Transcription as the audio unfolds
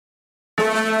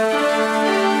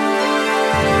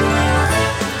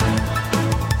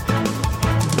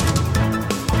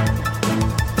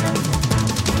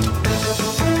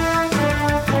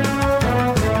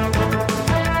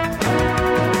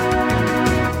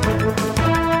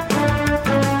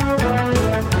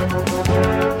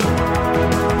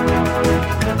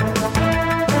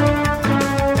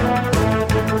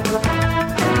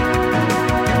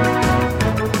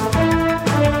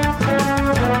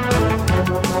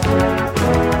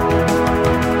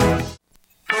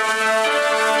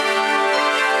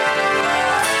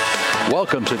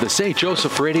Welcome to the St.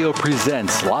 Joseph Radio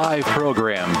Presents live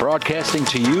program, broadcasting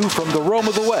to you from the Rome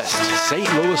of the West, St.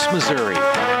 Louis, Missouri.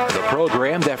 The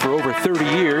program that for over 30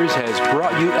 years has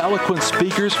brought you eloquent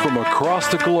speakers from across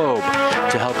the globe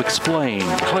to help explain,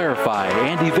 clarify,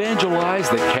 and evangelize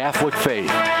the Catholic faith.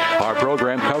 Our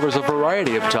program covers a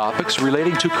variety of topics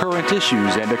relating to current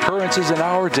issues and occurrences in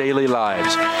our daily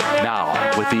lives.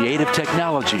 Now, with the aid of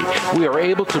technology, we are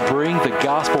able to bring the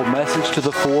gospel message to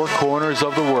the four corners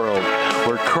of the world,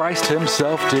 where Christ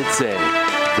himself did say,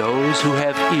 "Those who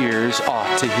have ears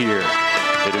ought to hear."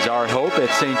 It is our hope at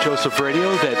St. Joseph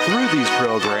Radio that through these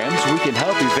programs we can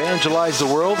help evangelize the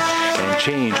world and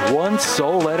change one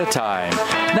soul at a time.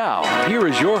 Now, here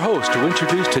is your host to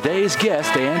introduce today's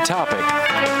guest and topic.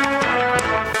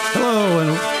 Hello,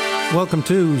 and welcome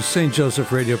to St.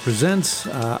 Joseph Radio Presents.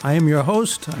 I am your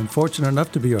host. I'm fortunate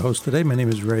enough to be your host today. My name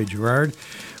is Gerard.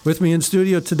 With me in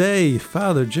studio today,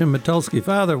 Father Jim Mitulski.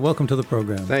 Father, welcome to the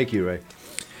program. Thank you, Ray.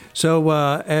 So,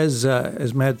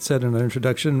 as Matt said in our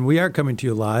introduction, we are coming to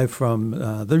you live from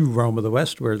the Rome of the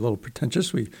West. We're a little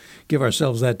pretentious. We give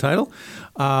ourselves that title.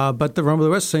 But the Rome of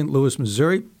the West, St. Louis,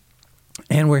 Missouri.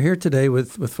 And we're here today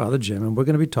with Father Jim, and we're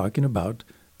going to be talking about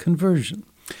conversion.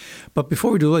 But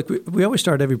before we do, we always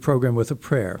start every program with a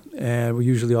prayer, and we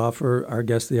usually offer our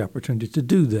guests the opportunity to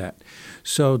do that.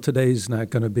 So today's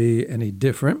not going to be any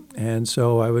different, and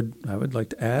so I would like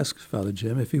to ask Father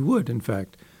Jim if he would, in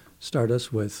fact, start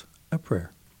us with a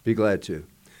prayer. Be glad to.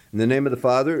 In the name of the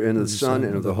Father, and of the Son,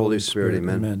 and of the Holy Spirit,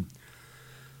 amen.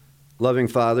 Loving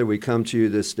Father, we come to you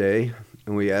this day,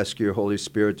 and we ask your Holy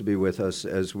Spirit to be with us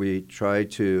as we try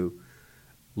to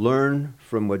learn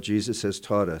from what Jesus has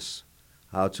taught us,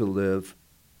 how to live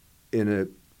in a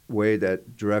way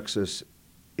that directs us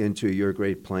into your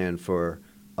great plan for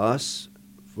us,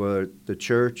 for the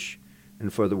church,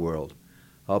 and for the world.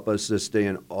 Help us this day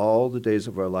and all the days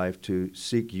of our life to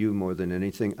seek you more than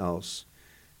anything else,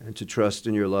 and to trust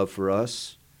in your love for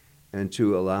us, and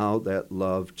to allow that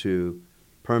love to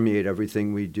permeate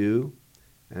everything we do,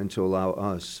 and to allow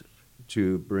us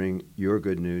to bring your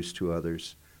good news to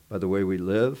others by the way we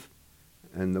live,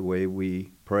 and the way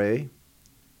we pray,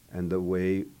 and the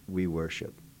way we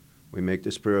worship. We make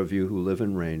this prayer of you who live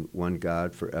and reign, one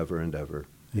God, forever and ever.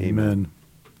 Amen.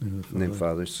 In the name of the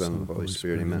Father, Son, and Holy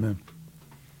Spirit. Amen.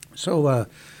 So,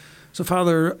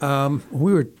 Father,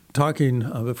 we were talking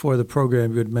before the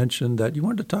program. You had mentioned that you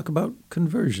wanted to talk about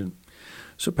conversion.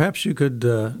 So perhaps you could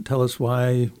tell us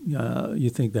why you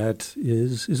think that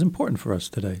is important for us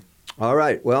today. All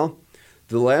right. Well,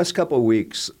 the last couple of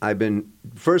weeks,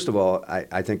 first of all,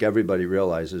 I think everybody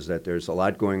realizes that there's a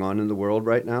lot going on in the world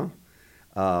right now.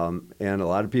 And a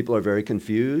lot of people are very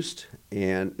confused,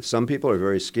 and some people are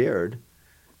very scared.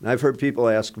 And I've heard people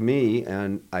ask me,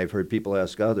 and I've heard people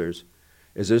ask others,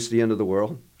 is this the end of the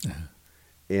world?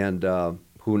 And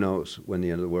who knows when the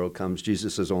end of the world comes?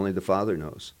 Jesus says only the Father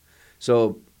knows.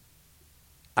 So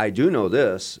I do know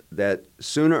this, that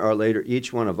sooner or later,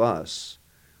 each one of us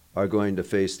are going to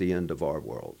face the end of our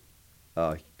world,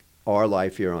 our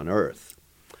life here on earth.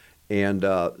 And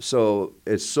so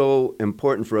it's so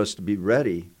important for us to be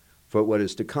ready for what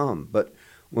is to come. But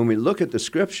when we look at the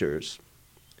scriptures,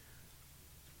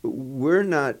 we're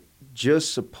not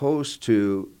just supposed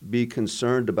to be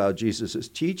concerned about Jesus'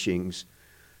 teachings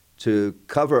to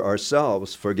cover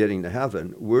ourselves for getting to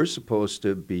heaven. We're supposed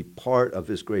to be part of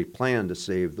his great plan to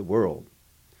save the world.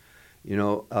 You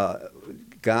know,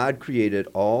 God created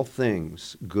all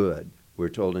things good, we're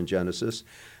told in Genesis.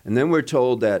 And then we're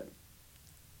told that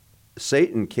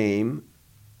Satan came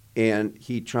and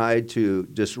he tried to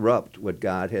disrupt what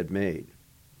God had made.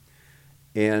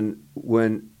 And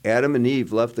when Adam and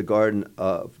Eve left the Garden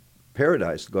of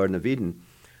Paradise, the Garden of Eden,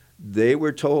 they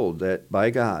were told that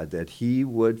by God that he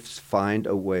would find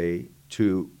a way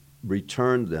to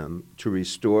return them, to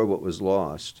restore what was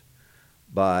lost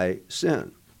by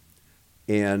sin.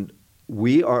 And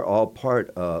we are all part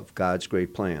of God's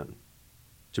great plan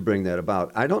to bring that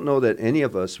about. I don't know that any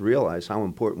of us realize how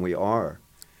important we are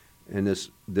in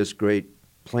this great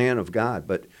plan of God,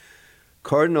 but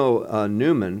Cardinal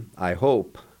Newman, I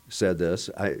hope, said this.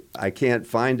 I can't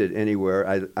find it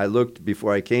anywhere. I looked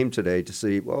before I came today to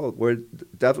see, well, where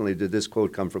definitely did this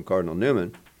quote come from Cardinal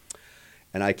Newman,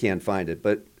 and I can't find it.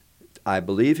 But I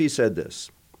believe he said this.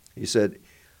 He said,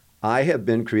 I have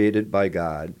been created by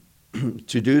God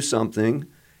to do something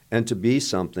and to be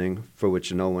something for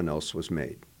which no one else was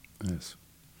made. Yes.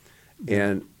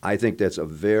 And I think that's a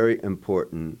very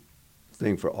important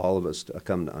thing for all of us to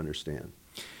come to understand.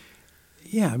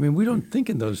 Yeah, I mean, we don't think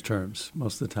in those terms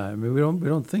most of the time. I mean, we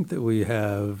don't think that we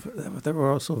have, that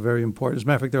we're also very important. As a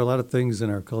matter of fact, there are a lot of things in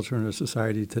our culture and our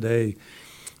society today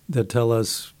that tell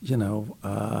us,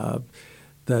 that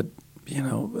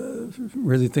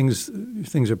really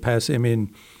things are passing. I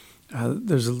mean,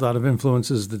 there's a lot of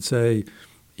influences that say,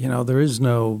 there is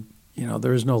no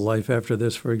life after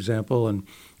this, for example, and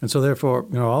so therefore,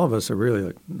 all of us are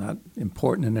really not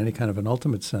important in any kind of an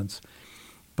ultimate sense.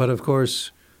 But of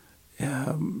course,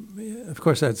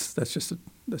 that's just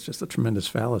a tremendous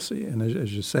fallacy. And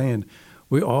as you're saying,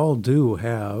 we all do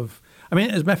have. I mean,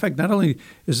 as a matter of fact, not only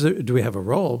do we have a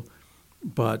role,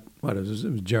 but what is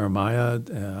it, Jeremiah,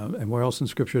 and where else in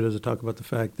Scripture does it talk about the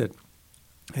fact that,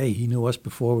 hey, he knew us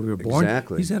before we were born?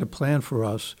 Exactly. He's had a plan for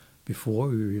us before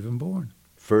we were even born.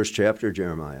 First chapter,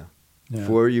 Jeremiah. Yeah.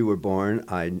 Before you were born,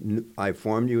 I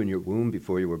formed you in your womb.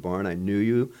 Before you were born, I knew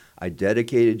you. I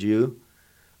dedicated you.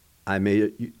 I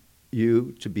made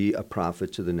you to be a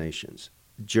prophet to the nations.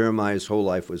 Jeremiah's whole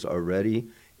life was already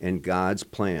in God's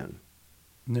plan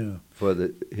for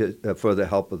the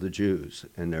help of the Jews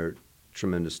in their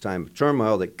tremendous time of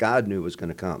turmoil that God knew was going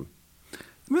to come. I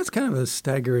mean, that's kind of a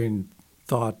staggering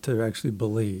thought to actually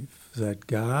believe, that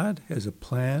God has a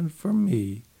plan for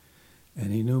me,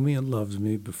 and he knew me and loves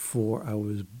me before I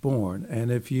was born.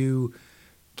 And if you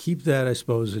keep that, I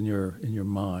suppose, in your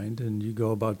mind, and you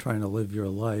go about trying to live your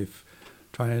life,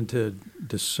 trying to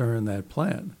discern that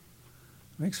plan,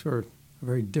 it makes for a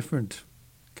very different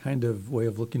kind of way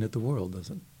of looking at the world,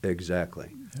 doesn't it?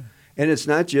 Exactly. Yeah. And it's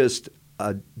not just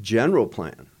a general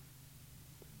plan.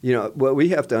 What we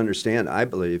have to understand, I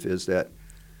believe, is that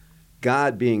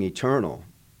God being eternal,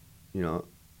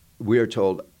 we are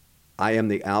told, I am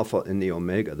the Alpha and the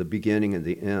Omega, the beginning and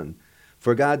the end.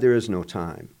 For God, there is no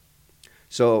time.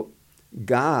 So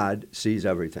God sees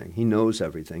everything. He knows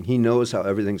everything. He knows how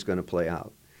everything's going to play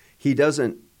out. He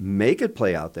doesn't make it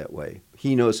play out that way.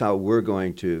 He knows how we're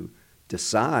going to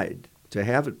decide to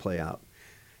have it play out.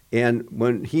 And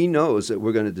when he knows that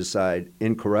we're going to decide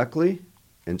incorrectly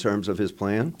in terms of his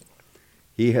plan,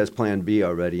 he has plan B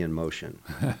already in motion,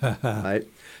 right?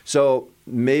 So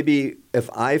maybe if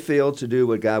I fail to do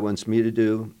what God wants me to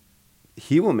do,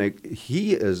 he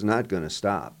is not going to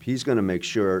stop. He's going to make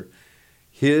sure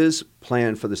his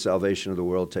plan for the salvation of the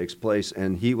world takes place,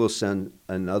 and he will send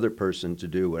another person to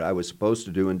do what I was supposed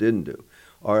to do and didn't do.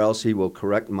 Or else he will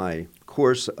correct my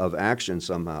course of action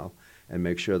somehow and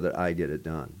make sure that I get it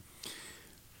done.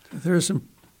 There is some.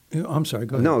 I'm sorry,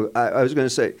 go ahead. No, I was going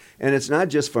to say, and it's not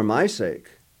just for my sake.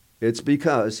 It's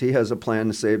because he has a plan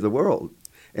to save the world.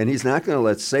 And he's not going to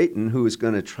let Satan, who is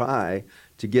going to try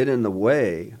to get in the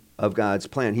way of God's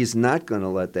plan, he's not going to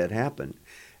let that happen.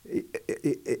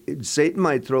 Satan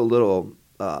might throw little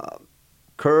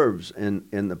curves in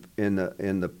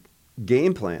the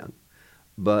game plan,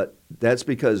 but that's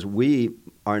because we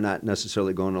are not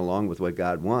necessarily going along with what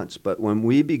God wants. But when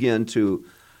we begin to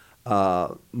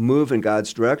move in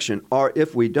God's direction, or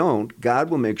if we don't, God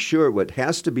will make sure what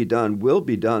has to be done will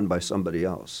be done by somebody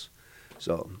else.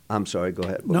 So I'm sorry, go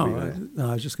ahead. No,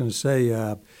 I was just going to say,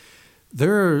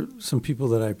 there are some people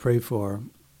that I pray for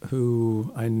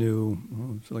who I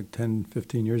knew like 10,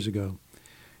 15 years ago,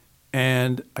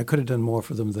 and I could have done more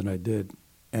for them than I did.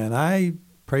 And I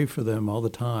pray for them all the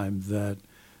time that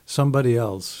somebody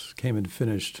else came and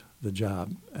finished the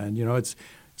job. And, it's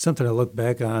something I look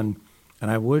back on, and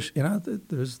I wish,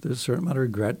 there's a certain amount of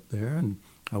regret there, and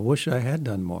I wish I had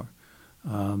done more.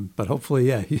 But hopefully,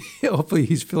 hopefully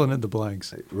he's filling in the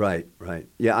blanks. Right.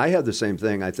 Yeah, I have the same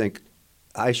thing. I think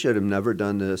I should have never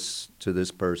done this to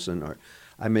this person, or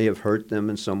I may have hurt them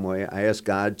in some way. I ask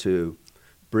God to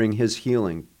bring his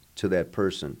healing to that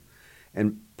person.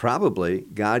 And probably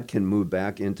God can move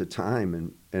back into time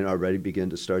and already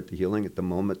begin to start the healing at the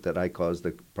moment that I caused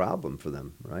the problem for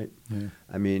them, right? Yeah.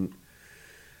 I mean,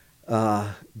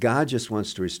 God just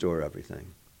wants to restore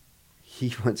everything.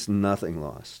 He wants nothing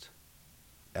lost.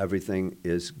 Everything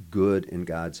is good in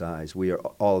God's eyes.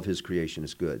 All of his creation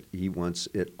is good. He wants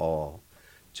it all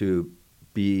to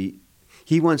be.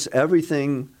 He wants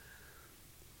everything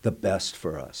the best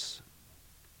for us.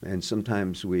 And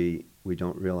sometimes we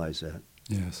don't realize that.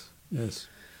 Yes.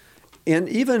 And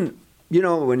even,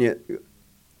 when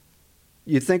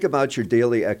you think about your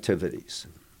daily activities.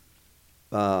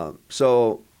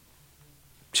 So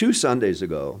 2 Sundays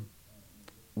ago,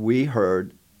 we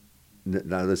heard.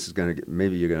 Now this is going to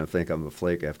maybe you're going to think I'm a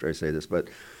flake after I say this, but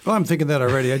well, I'm thinking that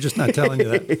already. I'm just not telling you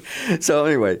that. So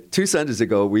anyway, 2 Sundays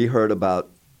ago we heard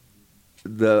about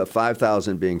the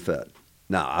 5,000 being fed.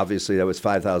 Now, obviously that was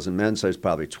 5,000 men, so there's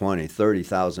probably 20,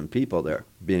 30,000 people there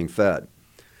being fed.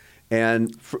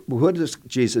 And what does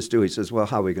Jesus do? He says, "Well,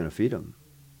 how are we going to feed them?"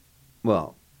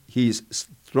 Well, he's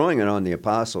throwing it on the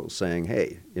apostles, saying,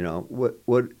 "Hey,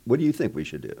 what do you think we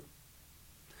should do?"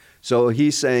 So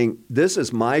he's saying, this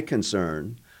is my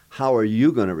concern. How are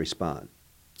you going to respond?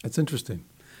 That's interesting.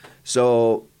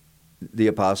 So the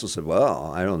apostles said,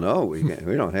 well, I don't know. We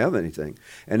don't have anything.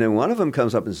 And then one of them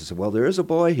comes up and says, well, there is a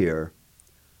boy here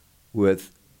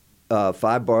with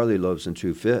 5 barley loaves and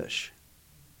 2 fish.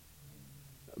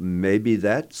 Maybe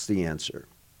that's the answer.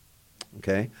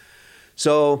 Okay?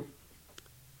 So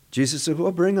Jesus said,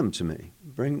 well, bring them to me.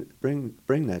 Bring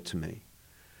that to me.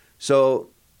 So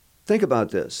think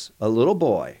about this. A little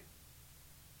boy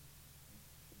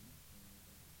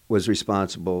was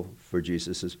responsible for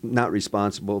Jesus', not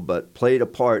responsible, but played a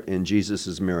part in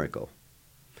Jesus' miracle.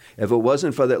 If it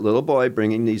wasn't for that little boy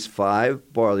bringing these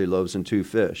 5 barley loaves and 2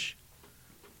 fish,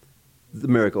 the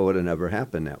miracle would have never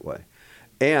happened that way.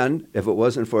 And if it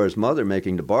wasn't for his mother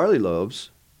making the barley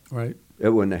loaves, right, it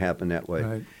wouldn't have happened that way.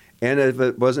 Right. And if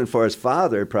it wasn't for his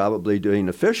father probably doing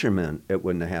the fishermen, it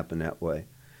wouldn't have happened that way.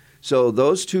 So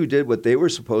those two did what they were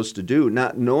supposed to do,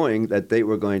 not knowing that they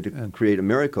were going to create a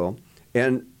miracle.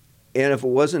 And if it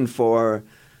wasn't for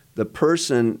the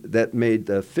person that made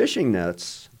the fishing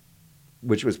nets,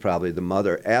 which was probably the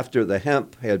mother, after the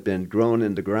hemp had been grown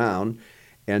in the ground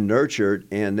and nurtured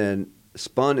and then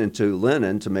spun into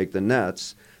linen to make the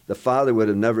nets, the father would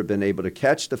have never been able to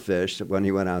catch the fish when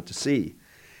he went out to sea.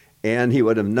 And he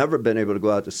would have never been able to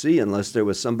go out to sea unless there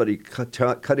was somebody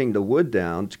cutting the wood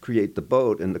down to create the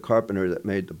boat and the carpenter that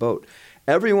made the boat.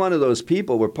 Every one of those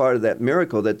people were part of that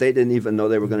miracle that they didn't even know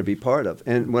they were going to be part of.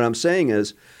 And what I'm saying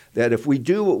is that if we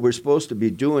do what we're supposed to be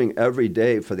doing every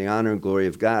day for the honor and glory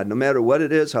of God, no matter what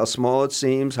it is, how small it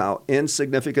seems, how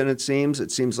insignificant it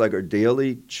seems like our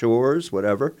daily chores,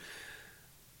 whatever,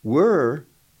 we're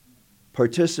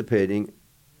participating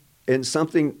in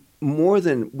something more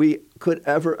than we could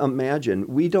ever imagine.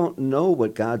 We don't know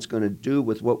what God's going to do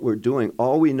with what we're doing.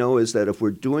 All we know is that if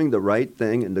we're doing the right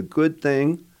thing and the good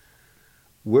thing,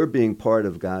 we're being part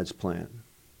of God's plan.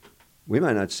 We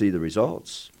might not see the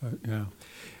results. Yeah.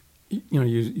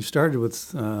 You started with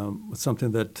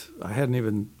something that I hadn't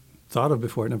even thought of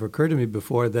before. It never occurred to me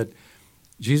before that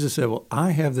Jesus said, well,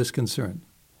 I have this concern.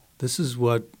 This is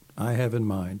what I have in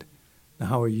mind. Now,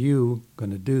 how are you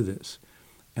going to do this?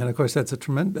 And, of course, that's a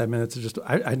tremendous, it's just,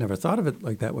 I never thought of it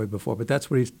like that way before, but that's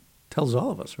what he tells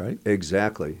all of us, right?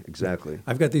 Exactly.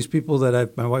 I've got these people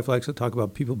that my wife likes to talk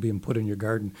about people being put in your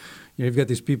garden. You've got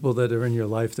these people that are in your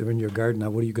life, they're in your garden. Now,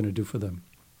 what are you going to do for them?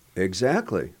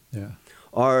 Exactly. Yeah.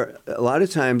 Or a lot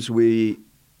of times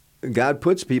God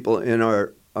puts people in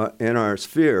our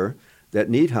sphere that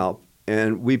need help,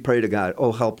 and we pray to God,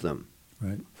 oh, help them.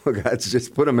 Right. Well, God's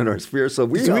just put them in our sphere so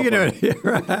we help them.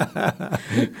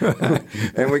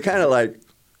 And we kind of like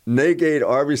negate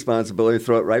our responsibility,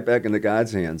 throw it right back into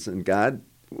God's hands. And God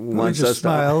wants us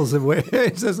smiles and waits.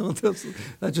 He says, well,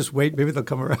 just wait. Maybe they'll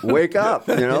come around. Wake up.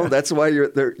 Yeah. That's why you're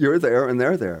there and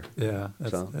they're there. Yeah,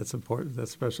 that's important.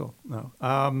 That's special. No.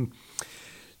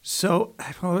 So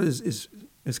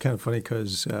it's kind of funny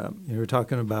because we're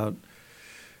talking about,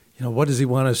 what does he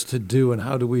want us to do, and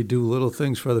how do we do little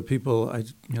things for other people? I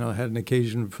had an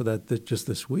occasion for that just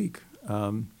this week.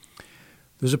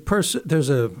 There's a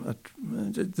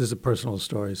personal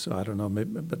story, so I don't know,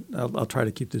 but I'll try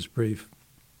to keep this brief.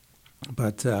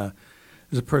 But there's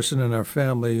a person in our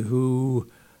family who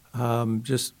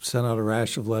just sent out a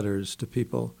rash of letters to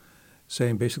people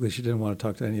saying basically she didn't want to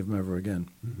talk to any of them ever again.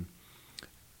 Mm-hmm.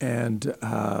 And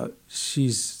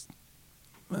she's,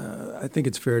 I think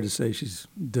it's fair to say she's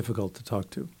difficult to talk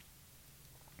to.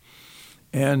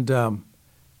 And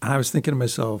I was thinking to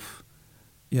myself,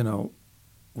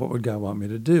 what would God want me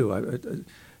to do?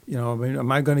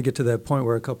 Am I going to get to that point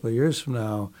where a couple of years from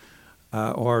now,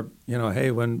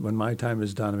 hey, when my time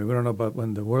is done, we don't know about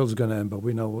when the world's going to end, but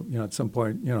we know, at some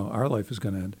point, our life is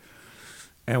going to end.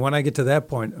 And when I get to that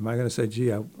point, am I going to say,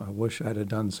 gee, I wish I'd have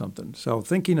done something? So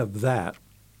thinking of that,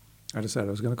 I decided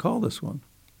I was going to call this one.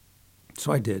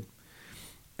 So I did.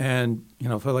 And,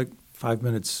 for like 5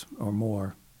 minutes or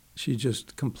more, she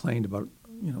just complained about,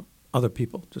 other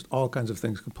people, just all kinds of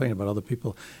things, complaining about other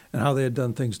people and how they had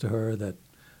done things to her that,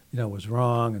 was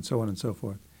wrong and so on and so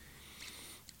forth.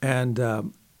 And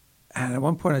at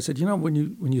one point I said, when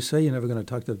you say you're never going to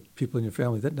talk to people in your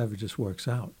family, that never just works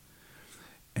out.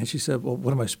 And she said, well,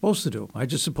 what am I supposed to do? Am I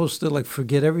just supposed to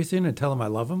forget everything and tell them I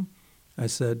love them? I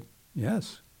said,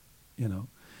 yes,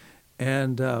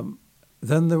 And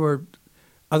then there were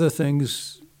other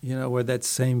things, where that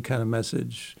same kind of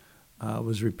message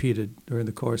was repeated during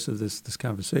the course of this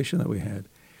conversation that we had.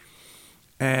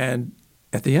 And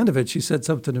at the end of it, she said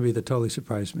something to me that totally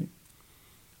surprised me.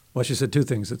 Well, she said two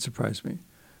things that surprised me.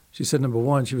 She said, number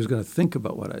one, she was going to think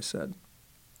about what I said.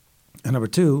 And number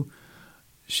two,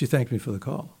 she thanked me for the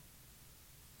call.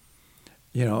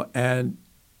 And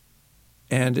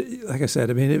like I said,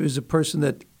 I mean, it was a person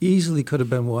that easily could have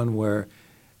been one where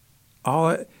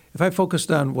if I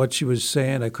focused on what she was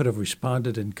saying, I could have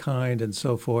responded in kind and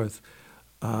so forth.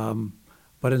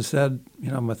 But instead,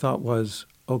 my thought was,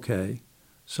 okay,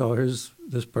 so here's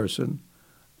this person.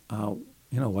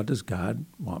 What does God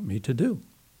want me to do?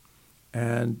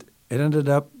 And it ended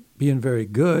up being very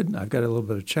good. I've got a little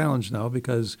bit of challenge now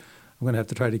because I'm going to have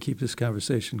to try to keep this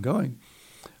conversation going.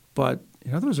 But,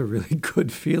 there was a really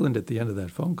good feeling at the end of that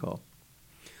phone call.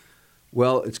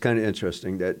 Well, it's kind of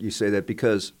interesting that you say that,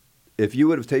 because if you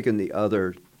would have taken the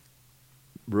other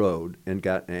road and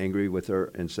got angry with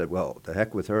her and said, well, the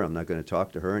heck with her, I'm not going to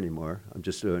talk to her anymore, I'm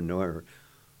just going to annoy her,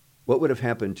 what would have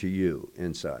happened to you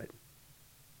inside?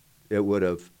 It would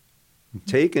have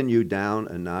taken you down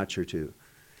a notch or two.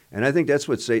 And I think that's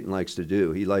what Satan likes to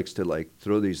do. He likes to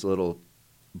throw these little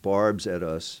barbs at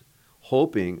us,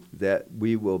 hoping that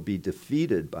we will be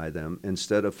defeated by them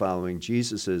instead of following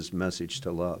Jesus' message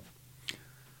to love.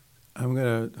 I'm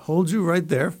going to hold you right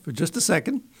there for just a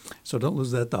second, so don't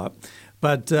lose that thought.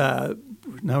 But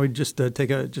now we just take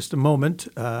a moment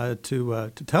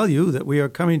to tell you that we are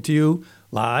coming to you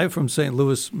live from St.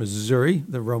 Louis, Missouri,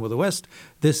 the Rome of the West.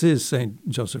 This is St.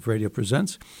 Joseph Radio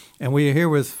Presents, and we are here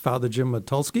with Father Jim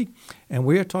Mitulski, and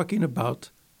we are talking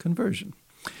about conversion.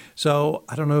 So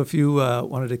I don't know if you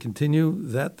wanted to continue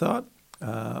that thought,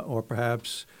 or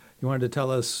perhaps you wanted to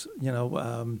tell us,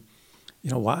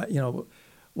 why,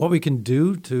 what we can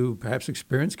do to perhaps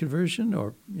experience conversion,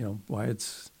 or why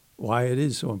it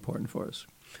is so important for us.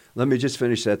 Let me just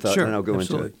finish that thought, Sure, and I'll go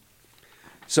absolutely. into it.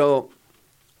 So,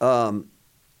 a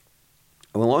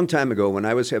long time ago, when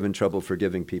I was having trouble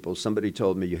forgiving people, somebody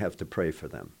told me you have to pray for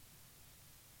them,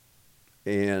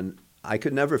 and I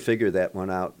could never figure that one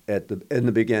out in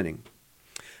the beginning.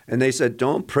 And they said,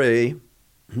 don't pray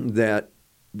that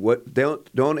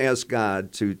don't ask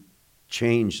God to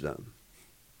change them.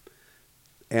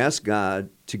 Ask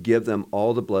God to give them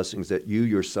all the blessings that you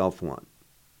yourself want.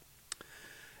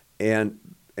 And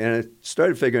I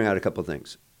started figuring out a couple of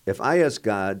things. If I asked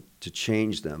God to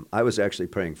change them, I was actually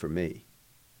praying for me.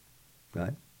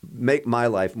 Right? Make my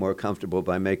life more comfortable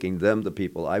by making them the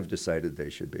people I've decided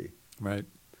they should be. Right.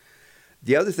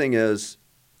 The other thing is,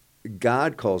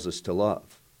 God calls us to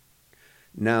love.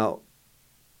 Now,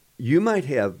 you might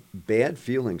have bad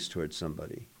feelings towards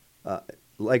somebody.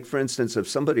 Like, for instance, if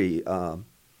somebody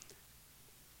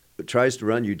tries to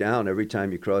run you down every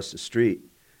time you cross the street,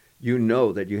 you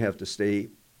know that you have to stay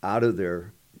out of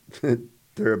their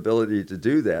ability to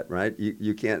do that, right?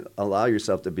 You can't allow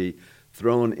yourself to be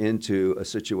thrown into a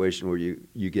situation where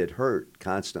you get hurt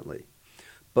constantly.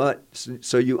 But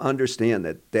so you understand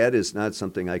that is not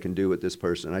something I can do with this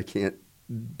person. I can't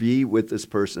be with this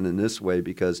person in this way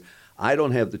because I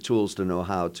don't have the tools to know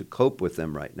how to cope with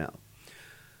them right now.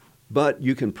 But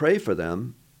you can pray for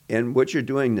them, and what you're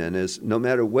doing then is, no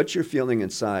matter what you're feeling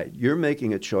inside, you're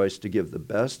making a choice to give the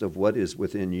best of what is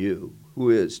within you, who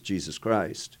is Jesus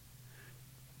Christ,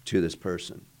 to this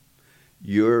person.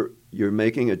 You're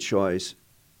making a choice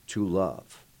to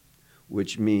love,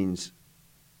 which means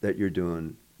that you're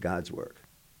doing God's work.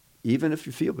 Even if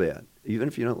you feel bad, even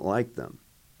if you don't like them,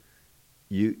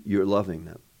 you're loving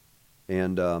them.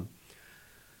 And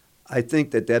I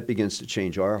think that begins to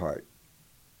change our heart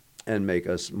and make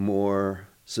us more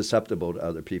susceptible to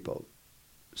other people.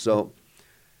 So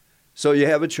you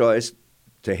have a choice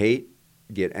to hate,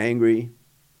 get angry,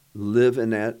 live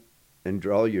in that, and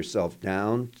draw yourself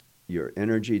down, your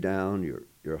energy down,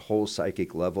 your whole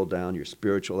psychic level down, your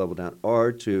spiritual level down,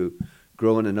 or to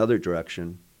grow in another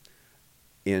direction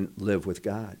and live with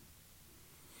God.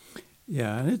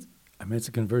 Yeah, and it's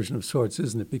a conversion of sorts,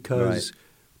 isn't it? Because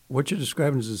what you're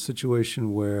describing is a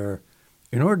situation where,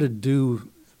 in order to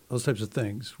do those types of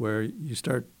things, where you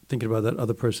start thinking about that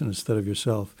other person instead of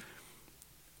yourself,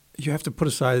 you have to put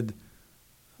aside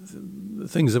the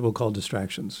things that we'll call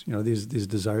distractions, these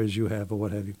desires you have or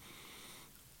what have you.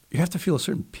 You have to feel a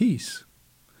certain peace.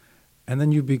 And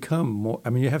then you become more,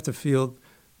 you have to feel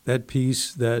that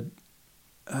peace that,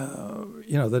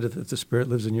 that if the Spirit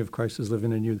lives in you, if Christ is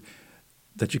living in you,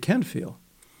 that you can feel.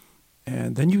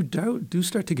 And then you do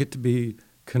start to get to be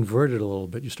converted a little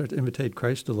bit. You start to imitate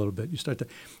Christ a little bit. You start to,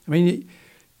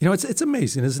 it's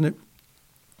amazing, isn't it,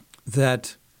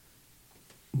 that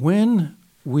when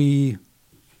we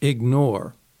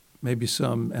ignore maybe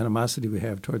some animosity we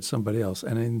have towards somebody else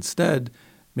and instead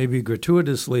maybe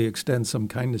gratuitously extend some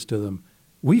kindness to them,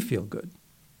 we feel good.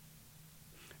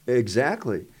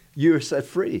 Exactly. You're set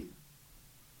free.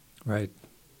 Right.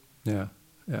 Yeah.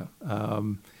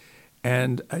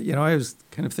 And, I always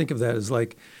kind of think of that as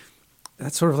like,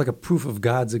 that's sort of like a proof of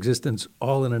God's existence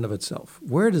all in and of itself.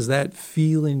 Where does that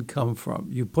feeling come from?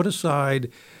 You put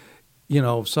aside,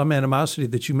 some animosity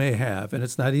that you may have, and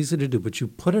it's not easy to do, but you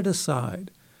put it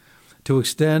aside to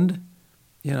extend,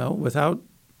 without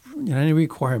any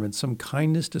requirements, some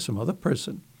kindness to some other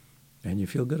person, and you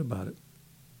feel good about it.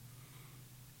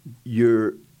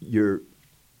 You're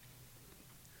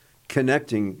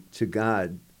connecting to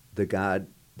God, the God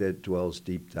that dwells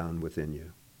deep down within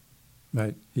you.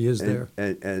 Right. He is there.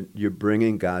 And you're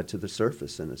bringing God to the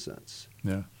surface, in a sense.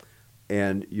 Yeah.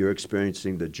 And you're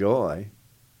experiencing the joy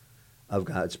of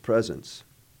God's presence,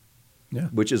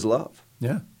 which is love.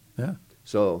 Yeah, yeah.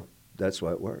 So that's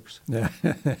why it works. Yeah.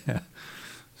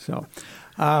 So,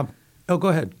 go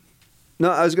ahead.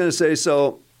 No, I was going to say,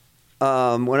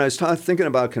 when I was thinking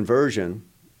about conversion,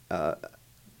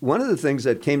 one of the things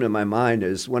that came to my mind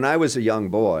is when I was a young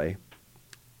boy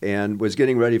and was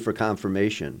getting ready for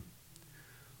confirmation,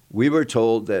 we were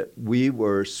told that we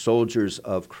were soldiers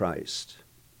of Christ.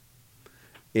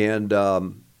 And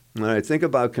when I think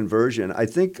about conversion, I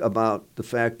think about the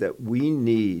fact that we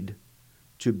need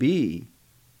to be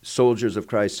soldiers of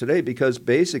Christ today, because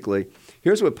basically,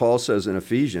 here's what Paul says in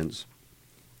Ephesians.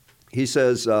 He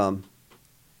says,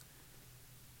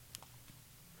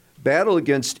 battle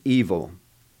against evil.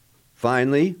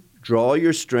 Finally, draw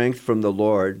your strength from the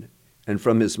Lord and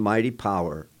from his mighty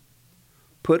power.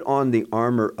 Put on the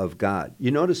armor of God.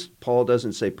 You notice Paul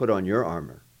doesn't say put on your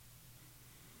armor.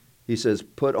 He says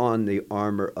put on the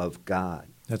armor of God.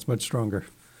 That's much stronger.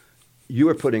 You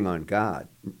are putting on God.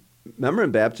 Remember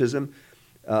in baptism,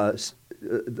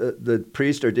 the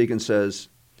priest or deacon says,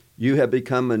 you have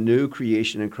become a new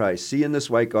creation in Christ. See in this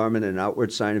white garment an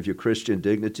outward sign of your Christian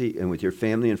dignity, and with your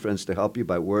family and friends to help you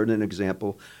by word and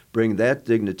example, bring that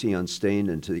dignity unstained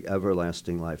into the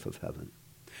everlasting life of heaven.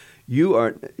 You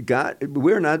are God.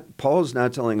 Paul's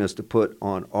not telling us to put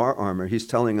on our armor. He's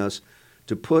telling us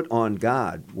to put on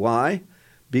God. Why?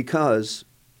 Because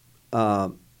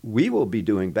we will be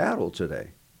doing battle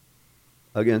today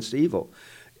against evil.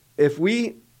 If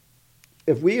we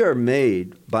are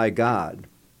made by God,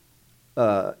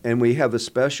 and we have a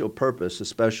special purpose, a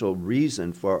special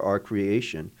reason for our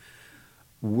creation,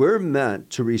 we're meant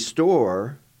to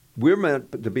restore. We're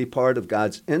meant to be part of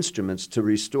God's instruments to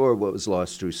restore what was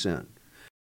lost through sin.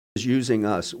 He's using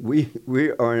us. We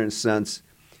are, in a sense,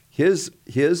 his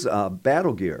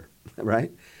battle gear,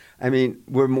 right? I mean,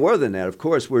 we're more than that. Of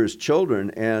course, we're his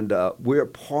children, and we're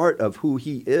part of who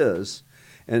he is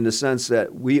in the sense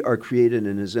that we are created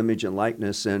in his image and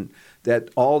likeness, and that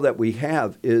all that we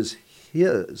have is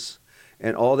his,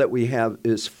 and all that we have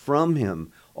is from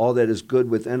him. All that is good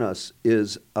within us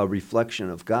is a reflection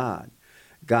of God.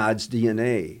 God's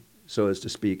DNA, so as to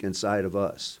speak, inside of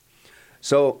us.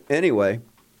 So anyway,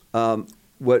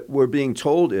 what we're being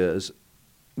told is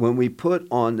when we put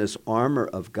on this armor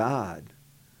of God,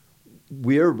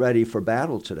 we're ready for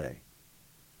battle today.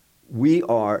 We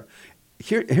are.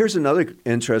 Here's another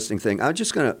interesting thing. I'm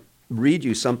just going to read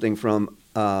you something from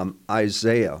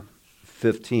Isaiah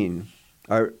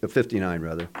 59,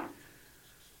 rather.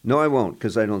 No, I won't,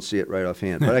 because I don't see it right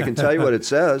offhand. But I can tell you what it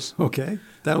says. Okay,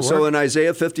 that'll So work. in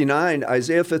Isaiah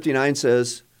 59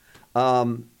 says,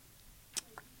 the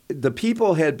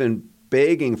people had been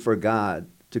begging for God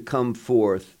to come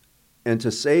forth and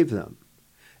to save them.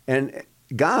 And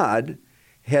God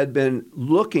had been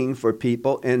looking for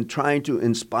people and trying to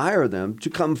inspire them to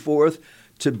come forth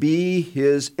to be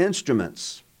his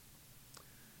instruments.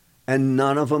 And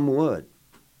none of them would.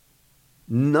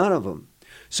 None of them.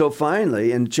 So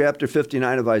finally, in chapter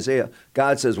 59 of Isaiah,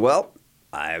 God says, well,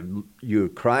 you're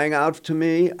crying out to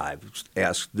me. I've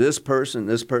asked this person.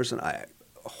 I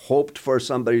hoped for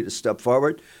somebody to step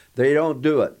forward. They don't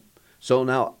do it. So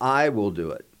now I will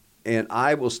do it. And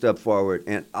I will step forward,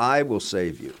 and I will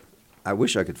save you. I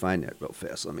wish I could find that real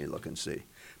fast. Let me look and see.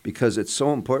 Because it's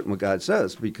so important what God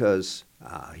says, because,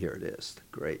 here it is.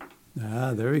 Great.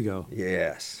 There you go.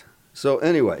 Yes. So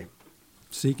anyway.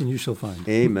 Seek and you shall find.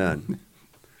 Amen.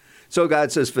 So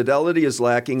God says, fidelity is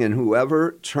lacking, and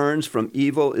whoever turns from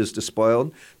evil is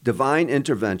despoiled. Divine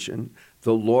intervention.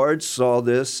 The Lord saw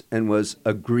this and was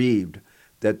aggrieved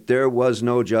that there was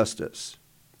no justice.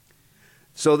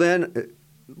 So then,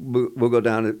 we'll go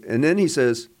down, and then he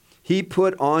says, he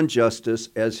put on justice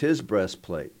as his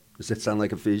breastplate. Does that sound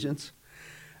like Ephesians?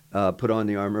 Put on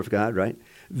the armor of God, right?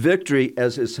 Victory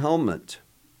as his helmet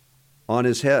on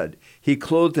his head. He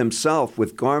clothed himself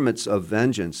with garments of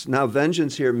vengeance. Now,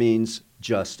 vengeance here means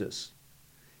justice.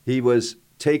 He was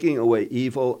taking away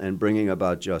evil and bringing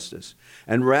about justice,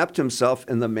 and wrapped himself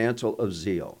in the mantle of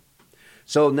zeal.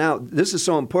 So now, this is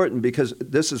so important, because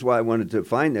this is why I wanted to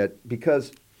find that,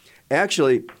 because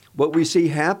actually, what we see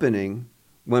happening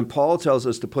when Paul tells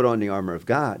us to put on the armor of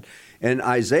God, and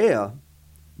Isaiah,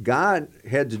 God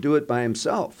had to do it by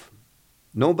himself.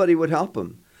 Nobody would help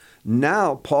him.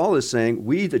 Now, Paul is saying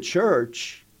we, the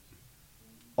church,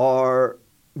 are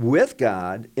with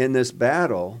God in this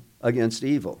battle against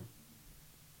evil.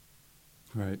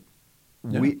 Right.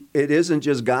 Yeah. It isn't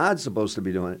just God supposed to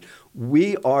be doing it.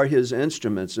 We are his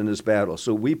instruments in this battle.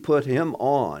 So we put him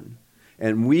on.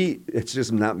 And it's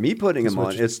just not me putting him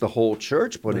on. It's the whole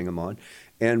church putting him on.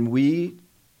 And we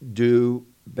do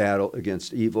battle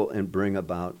against evil and bring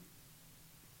about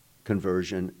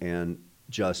conversion and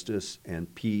justice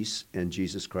and peace and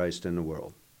Jesus Christ in the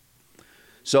world.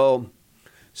 So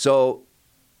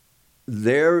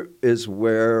there is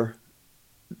where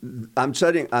I'm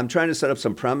trying to set up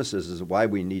some premises as to why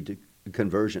we need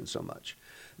conversion so much.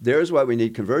 There's why we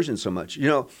need conversion so much. You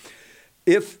know,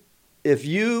 if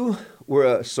you were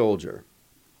a soldier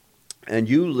and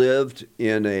you lived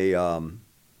in an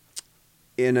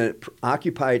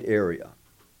occupied area,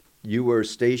 you were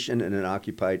stationed in an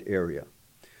occupied area,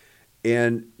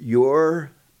 and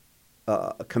your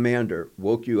commander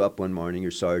woke you up one morning,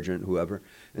 your sergeant, whoever,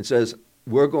 and says,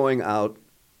 "We're going out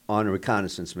on a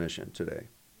reconnaissance mission today."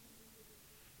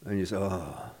 And you say,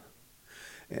 "Oh,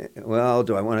 well,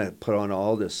 do I want to put on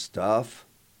all this stuff?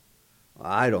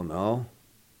 I don't know.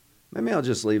 Maybe I'll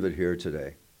just leave it here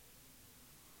today.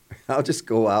 I'll just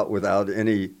go out without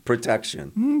any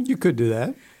protection." You could do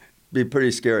that. Be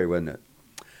pretty scary, wouldn't it?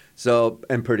 So,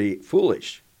 and pretty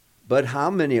foolish. But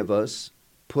how many of us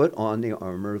put on the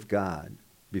armor of God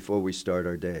before we start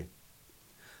our day?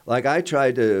 Like I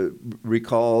try to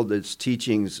recall these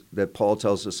teachings that Paul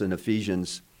tells us in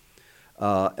Ephesians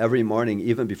every morning,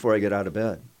 even before I get out of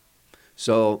bed.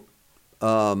 So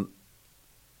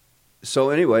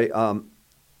anyway,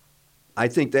 I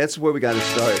think that's where we got to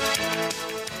start.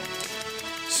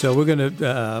 So we're going to,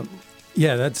 that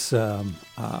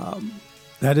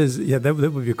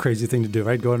would be a crazy thing to do,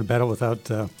 right? Go into battle without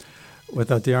the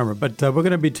armor. But we're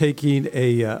going to be taking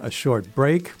a short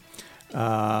break.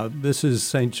 This is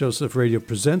St. Joseph Radio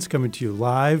Presents, coming to you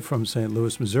live from St.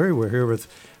 Louis, Missouri. We're here with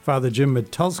Father Jim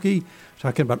Mitulski,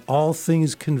 talking about all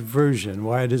things conversion,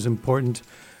 why it is important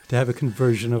to have a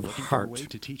conversion of heart. Looking for a way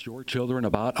to teach your children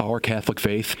about our Catholic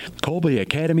faith? Colby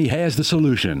Academy has the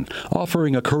solution,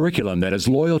 offering a curriculum that is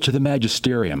loyal to the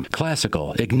magisterium,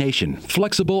 classical, Ignatian,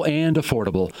 flexible, and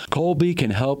affordable. Colby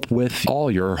can help with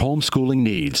all your homeschooling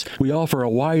needs. We offer a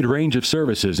wide range of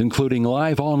services, including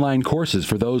live online courses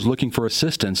for those looking for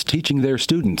assistance teaching their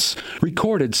students,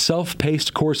 recorded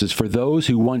self-paced courses for those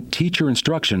who want teacher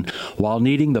instruction while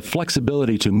needing the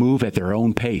flexibility to move at their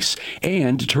own pace,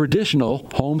 and traditional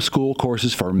homeschool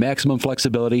courses for maximum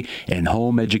flexibility and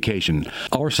home education.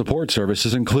 Our support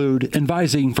services include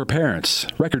advising for parents,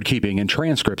 record keeping and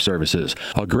transcript services,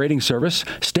 a grading service,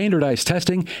 standardized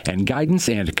testing, and guidance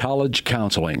and college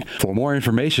counseling. For more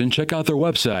information, check out their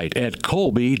website at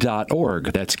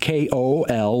kolbe.org. That's KOLBE.org.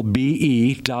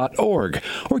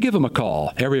 Or give them a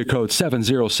call. Area code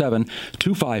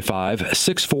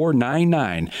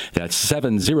 707-255-6499. That's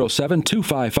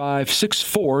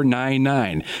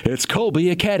 707-255-6499. It's Colby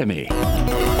Academy.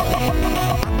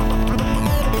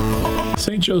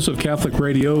 St. Joseph Catholic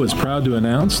Radio is proud to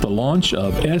announce the launch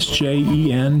of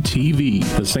SJEN TV,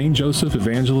 the St. Joseph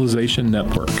Evangelization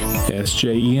Network.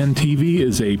 SJEN TV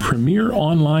is a premier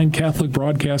online Catholic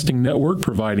broadcasting network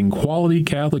providing quality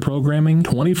Catholic programming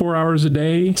 24 hours a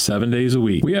day, 7 days a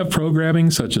week. We have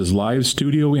programming such as live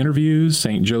studio interviews,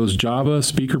 St. Joe's Java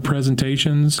speaker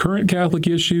presentations, current Catholic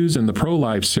issues, and the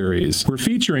Pro-Life series. We're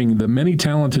featuring the many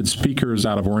talented speakers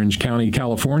out of Orange County,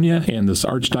 California, and this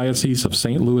Archdiocese of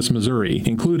St. Louis, Missouri,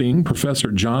 including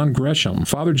Professor John Gresham,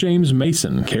 Father James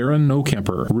Mason, Karen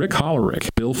Nokemper, Rick Hollerick,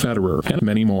 Bill Federer, and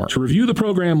many more. To review the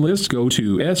program list, go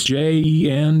to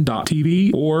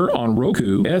sjen.tv or on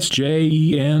Roku,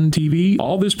 SJEN TV.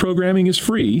 All this programming is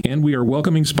free, and we are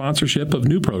welcoming sponsorship of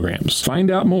new programs.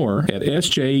 Find out more at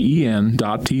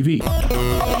sjen.tv.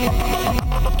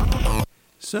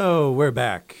 So we're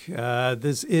back.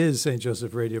 This is St.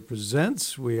 Joseph Radio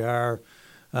Presents. We are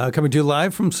coming to you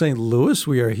live from St. Louis.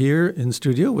 We are here in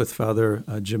studio with Father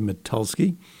Jim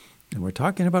Mitulski, and we're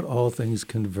talking about all things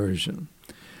conversion.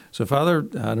 So, Father,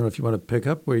 I don't know if you want to pick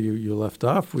up where you left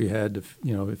off. We had,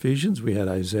 Ephesians, we had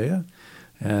Isaiah,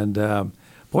 and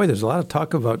boy, there's a lot of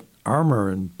talk about armor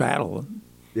and battle,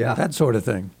 that sort of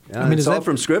thing. Yeah, it's all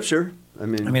from Scripture. I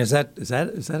mean, is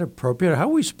that appropriate? How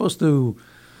are we supposed to?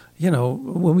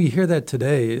 When we hear that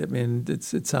today, I mean,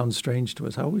 it sounds strange to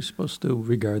us. How are we supposed to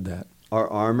regard that? Our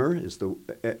armor is the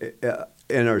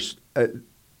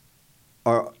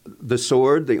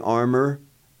sword, the armor,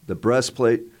 the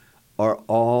breastplate are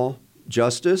all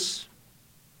justice,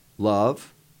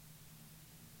 love,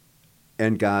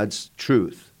 and God's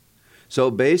truth. So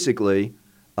basically,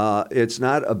 it's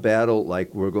not a battle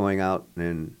like we're going out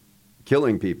and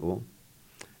killing people.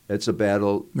 It's a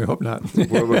battle. We hope not.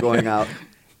 where we're going out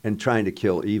and trying to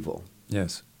kill evil.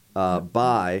 Yes.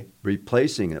 By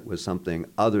replacing it with something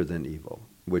other than evil,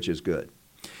 which is good.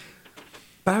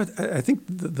 But I think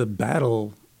the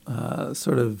battle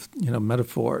sort of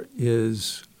metaphor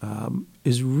is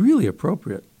really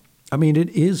appropriate. I mean, it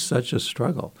is such a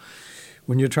struggle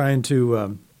when you're trying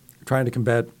to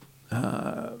combat.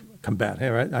 Hey,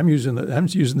 right? I'm using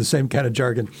the same kind of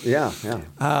jargon. Yeah.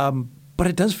 But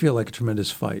it does feel like a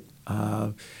tremendous fight.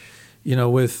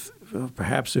 With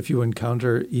perhaps if you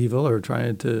encounter evil or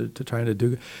trying to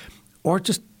do, or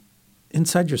just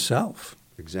inside yourself.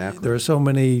 Exactly. There are so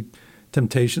many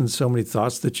temptations, so many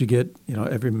thoughts that you get.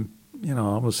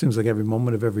 Almost seems like every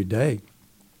moment of every day,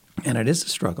 and it is a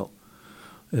struggle.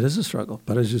 It is a struggle.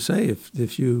 But as you say,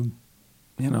 if you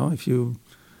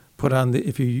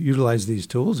utilize these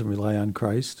tools and rely on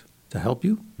Christ to help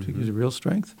you, to give you real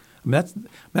strength, I mean,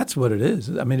 that's what it is.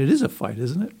 I mean, it is a fight,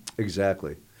 isn't it?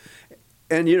 Exactly.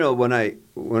 And when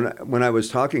I was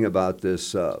talking about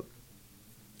this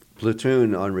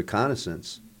platoon on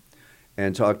reconnaissance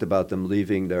and talked about them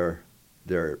leaving their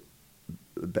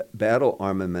battle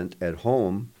armament at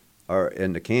home or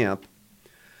in the camp,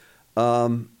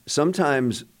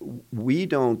 sometimes we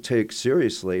don't take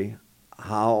seriously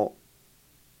how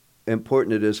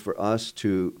important it is for us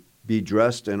to be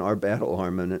dressed in our battle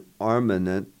armament,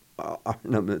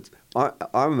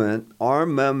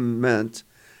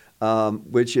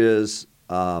 which is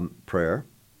prayer,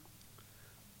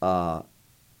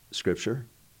 Scripture,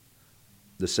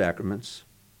 the sacraments,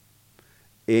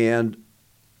 and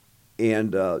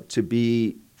to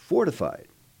be fortified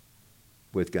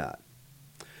with God.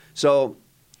 So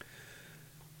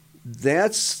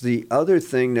that's the other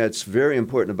thing that's very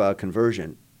important about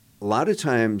conversion. A lot of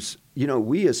times,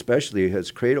 we especially as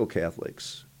cradle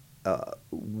Catholics,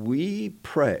 we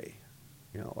pray.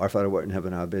 Our Father who art in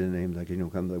heaven, hallowed be thy name, thy kingdom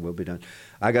come, thy will be done.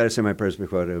 I got to say my prayers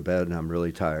before I go to bed, and I'm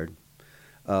really tired.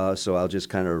 So I'll just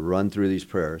kind of run through these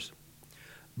prayers.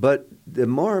 But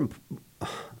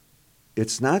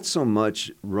it's not so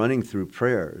much running through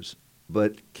prayers,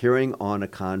 but carrying on a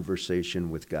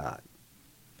conversation with God.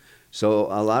 So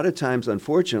a lot of times,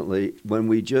 unfortunately, when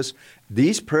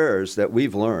these prayers that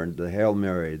we've learned, the Hail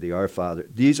Mary, the Our Father,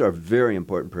 these are very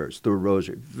important prayers. The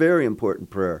Rosary, very important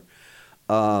prayer.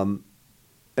 And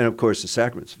of course, the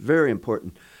sacraments, very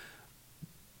important.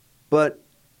 But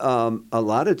a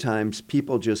lot of times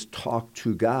people just talk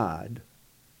to God,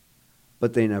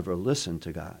 but they never listen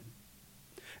to God.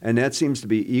 And that seems to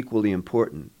be equally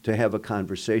important, to have a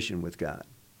conversation with God.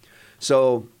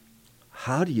 So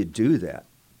how do you do that?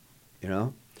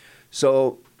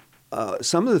 So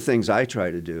some of the things I try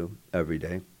to do every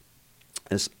day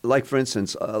is, like, for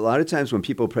instance, a lot of times when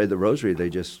people pray the Rosary, they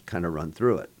just kind of run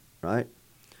through it, right?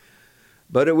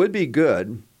 But it would be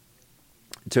good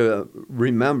to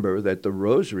remember that the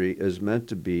Rosary is meant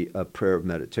to be a prayer of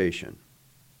meditation,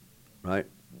 right?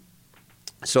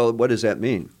 So what does that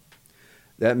mean?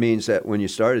 That means that when you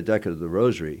start a decade of the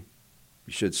Rosary,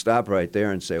 you should stop right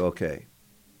there and say, okay,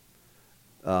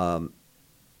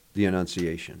 the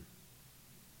Annunciation.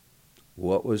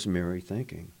 What was Mary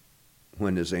thinking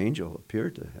when his angel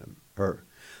appeared to her?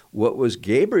 What was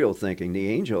Gabriel thinking, the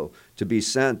angel, to be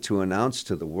sent to announce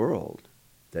to the world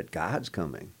that God's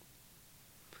coming?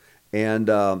 And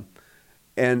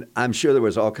I'm sure there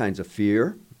was all kinds of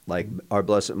fear, like our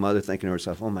Blessed Mother thinking to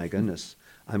herself, oh my goodness,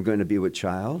 I'm going to be with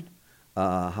child.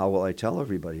 How will I tell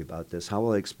everybody about this? How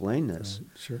will I explain this?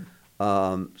 Sure.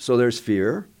 So there's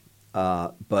fear.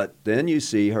 But then you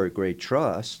see her great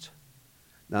trust,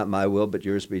 not my will, but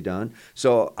yours be done.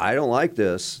 So I don't like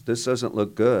this. This doesn't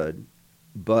look good,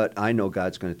 but I know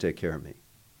God's going to take care of me.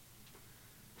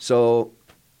 So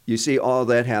you see all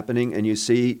that happening, and you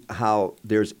see how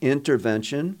there's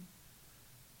intervention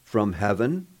from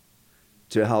heaven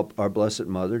to help our Blessed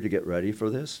Mother to get ready for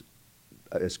this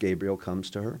as Gabriel comes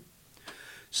to her.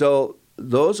 So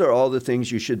those are all the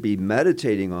things you should be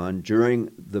meditating on during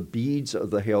the beads of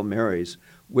the Hail Marys,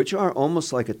 which are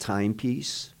almost like a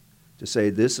timepiece to say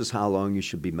this is how long you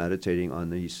should be meditating on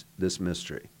this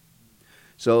mystery.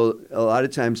 So a lot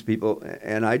of times people,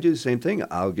 and I do the same thing,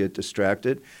 I'll get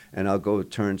distracted and I'll go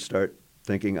start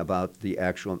thinking about the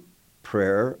actual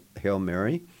prayer, Hail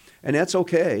Mary, and that's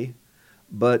okay,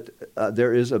 but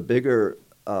there is a bigger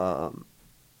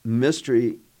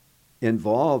mystery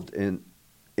involved in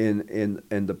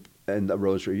the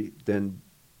Rosary than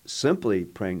simply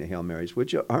praying the Hail Marys,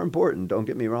 which are important. Don't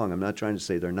get me wrong. I'm not trying to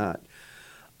say they're not.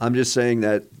 I'm just saying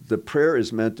that the prayer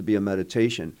is meant to be a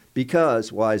meditation.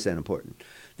 Because, why is that important?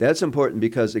 That's important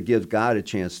because it gives God a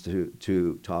chance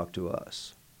to talk to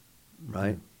us,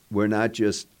 right? We're not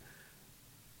just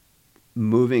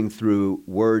moving through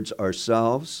words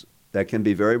ourselves. That can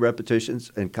be very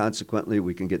repetitious, and consequently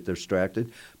we can get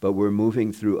distracted. But we're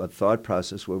moving through a thought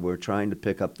process where we're trying to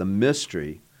pick up the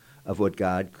mystery of what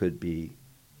God could be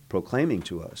proclaiming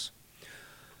to us.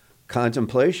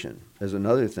 Contemplation is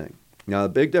another thing. Now, the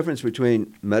big difference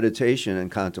between meditation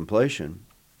and contemplation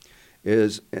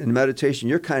is in meditation,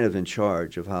 you're kind of in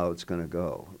charge of how it's going to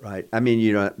go, right? I mean,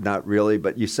 you're not really,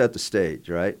 but you set the stage,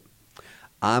 right?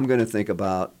 I'm going to think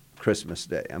about Christmas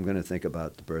Day. I'm going to think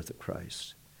about the birth of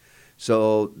Christ.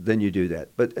 So then you do that.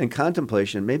 But in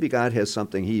contemplation, maybe God has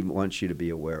something he wants you to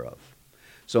be aware of.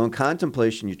 So in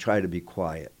contemplation, you try to be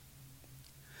quiet.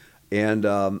 And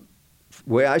the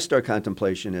way I start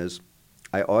contemplation is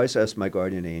I always ask my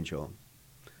guardian angel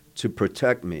to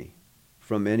protect me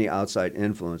from any outside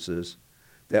influences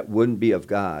that wouldn't be of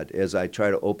God as I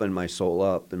try to open my soul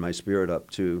up and my spirit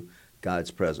up to God's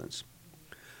presence.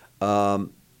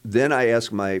 Then I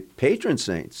ask my patron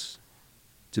saints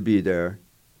to be there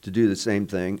to do the same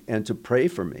thing and to pray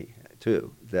for me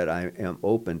too, that I am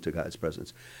open to God's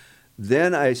presence.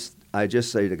 Then I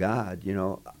just say to God,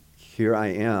 here I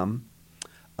am.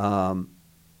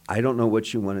 I don't know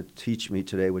what you want to teach me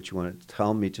today, what you want to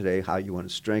tell me today, how you want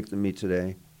to strengthen me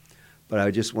today, but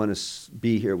I just want to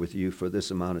be here with you for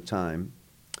this amount of time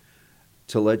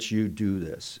to let you do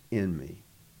this in me.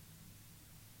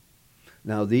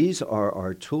 Now, these are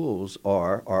our tools,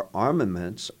 are our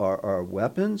armaments, are our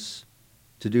weapons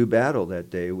to do battle that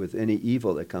day with any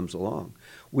evil that comes along.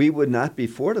 We would not be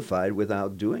fortified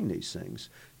without doing these things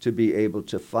to be able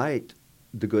to fight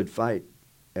the good fight,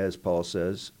 as Paul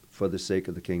says, for the sake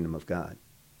of the kingdom of God.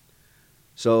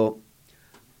 So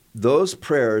those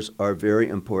prayers are very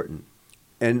important.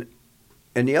 And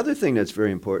the other thing that's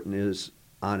very important is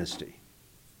honesty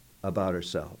about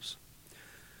ourselves.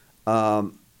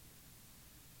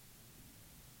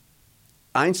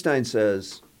 Einstein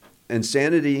says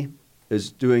insanity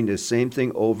is doing the same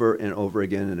thing over and over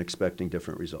again and expecting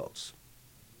different results.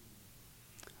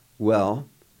 Well,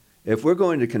 if we're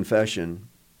going to confession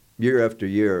year after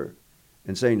year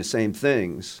and saying the same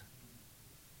things,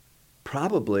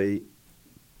 probably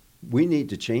we need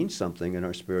to change something in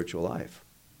our spiritual life.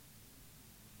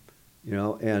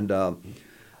 And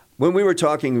when we were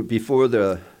talking before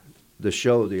the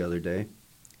show the other day,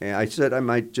 I said I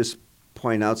might just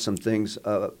point out some things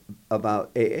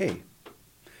about AA.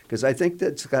 Because I think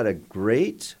that's got a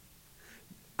great,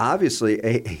 obviously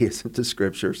AA isn't the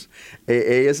scriptures.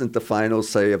 AA isn't the final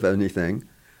say of anything.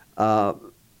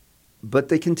 But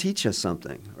they can teach us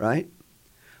something, right?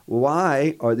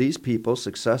 Why are these people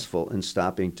successful in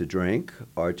stopping to drink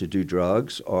or to do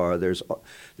drugs? Or there's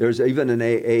even an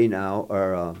AA now,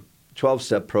 or a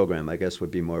 12-step program, I guess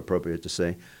would be more appropriate to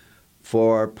say,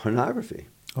 for pornography.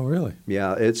 Oh, really?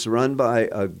 Yeah, it's run by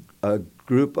a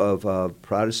group of a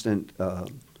Protestant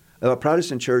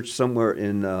church somewhere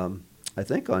in, I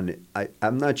think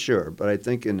I'm not sure, but I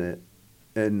think in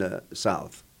the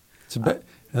South.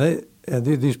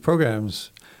 These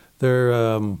programs,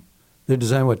 they're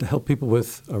designed to help people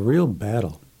with a real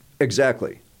battle.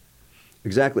 Exactly.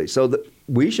 So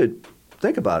we should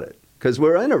think about it because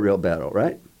we're in a real battle,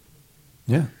 right?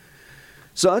 Yeah.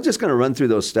 So I'm just going to run through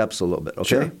those steps a little bit, okay?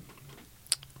 Sure.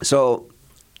 So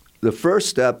the first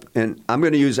step, and I'm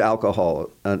going to use alcohol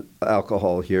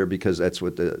here because that's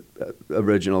what the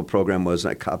original program was,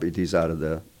 and I copied these out of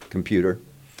the computer.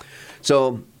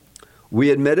 So we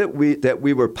admitted that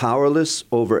we were powerless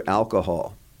over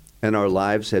alcohol, and our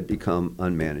lives had become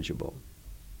unmanageable.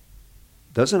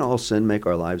 Doesn't all sin make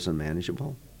our lives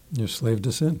unmanageable? You're slave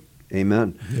to sin.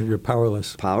 Amen. You're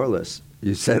powerless. Powerless.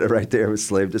 You said it right there. It was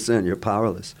slave to sin. You're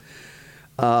powerless.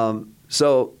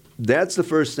 So that's the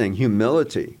first thing,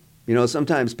 humility.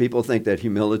 Sometimes people think that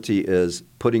humility is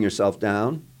putting yourself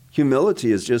down.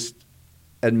 Humility is just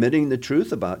admitting the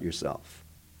truth about yourself.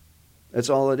 That's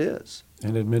all it is.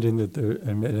 And admitting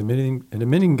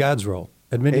admitting God's role,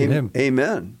 admitting Him.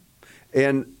 Amen.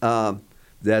 And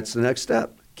that's the next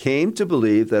step. Came to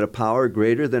believe that a power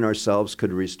greater than ourselves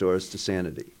could restore us to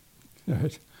sanity.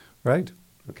 Right.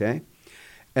 Okay?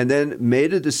 And then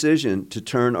made a decision to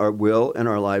turn our will and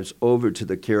our lives over to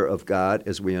the care of God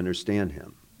as we understand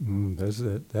Him. That's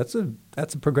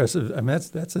a progressive. I mean,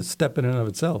 that's a step in and of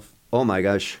itself. Oh my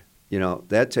gosh,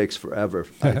 that takes forever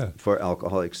for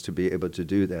alcoholics to be able to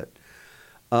do that.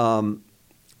 And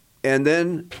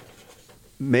then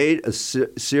made a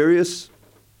serious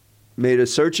made a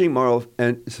searching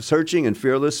and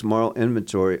fearless moral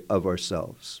inventory of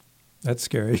ourselves. That's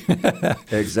scary.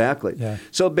 Exactly. Yeah.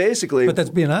 So basically, But that's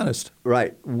being honest.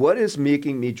 right, what is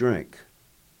making me drink?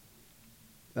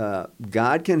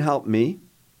 God can help me.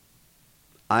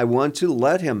 I want to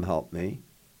let him help me.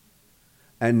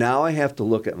 And now I have to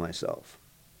look at myself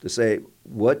to say,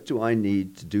 what do I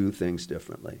need to do things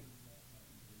differently?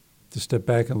 To step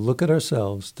back and look at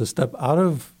ourselves, to step out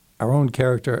of our own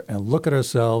character and look at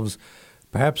ourselves,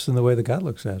 perhaps in the way that God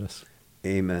looks at us.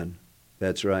 Amen.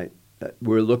 That's right.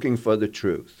 We're looking for the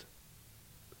truth.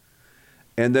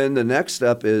 And then the next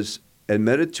step is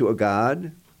admit it to a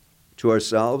God, to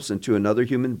ourselves, and to another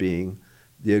human being,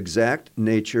 the exact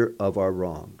nature of our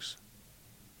wrongs.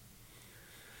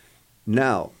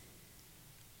 Now,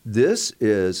 this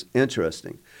is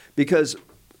interesting because,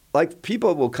 like,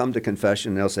 people will come to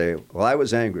confession and they'll say, well, I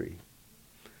was angry.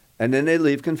 And then they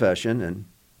leave confession and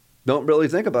don't really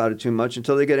think about it too much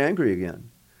until they get angry again.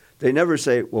 They never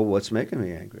say, well, what's making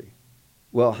me angry?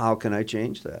 Well, how can I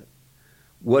change that?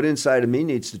 What inside of me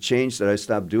needs to change that I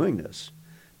stop doing this?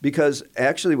 Because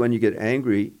actually, when you get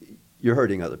angry, you're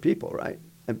hurting other people, right?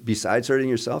 And besides hurting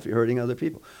yourself, you're hurting other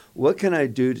people. What can I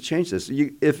do to change this?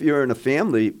 If you're in a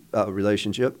family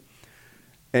relationship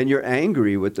and you're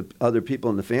angry with the other people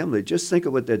in the family, just think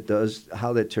of what that does,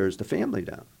 how that tears the family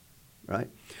down, right?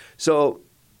 So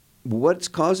what's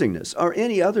causing this? Or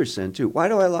any other sin, too. Why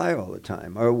do I lie all the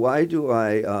time? Or why do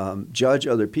I judge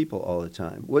other people all the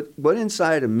time? What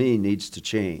inside of me needs to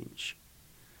change?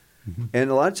 Mm-hmm. And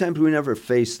a lot of times we never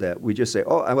face that. We just say,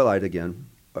 oh, I lied again.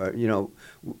 Or,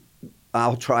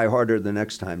 I'll try harder the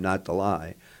next time not to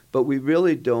lie. But we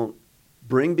really don't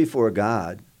bring before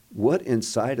God what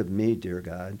inside of me, dear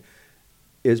God,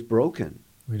 is broken.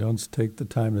 We don't take the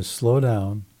time to slow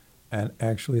down and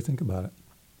actually think about it.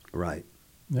 Right.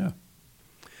 Yeah.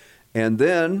 And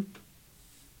then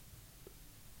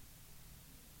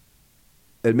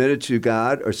admit it to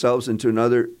God, ourselves, and to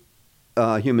another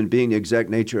human being the exact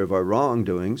nature of our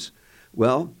wrongdoings.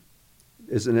 Well,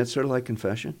 isn't that sort of like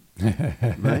confession?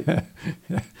 Right?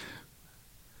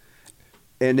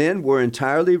 And then we're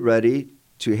entirely ready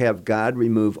to have God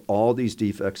remove all these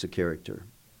defects of character.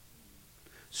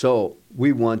 So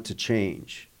we want to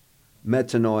change.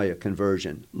 Metanoia,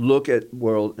 conversion. Look at the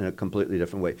world in a completely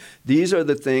different way. These are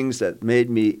the things that made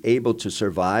me able to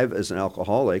survive as an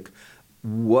alcoholic.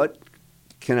 What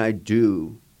can I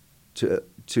do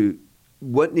to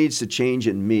what needs to change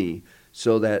in me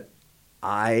so that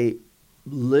I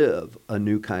live a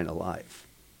new kind of life,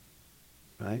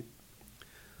 right?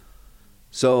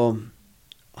 So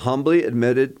humbly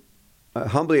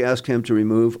ask him to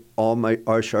remove all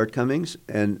our shortcomings,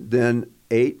 and then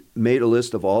 8, made a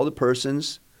list of all the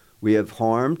persons we have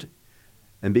harmed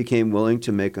and became willing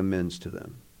to make amends to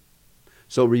them.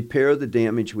 So repair the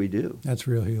damage we do. That's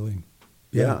real healing.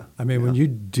 Yeah. I mean, when you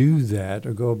do that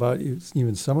or go about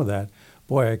even some of that,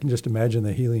 boy, I can just imagine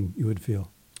the healing you would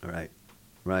feel.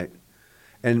 Right.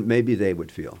 And maybe they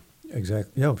would feel.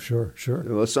 Exactly. Yeah, sure.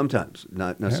 Well, sometimes,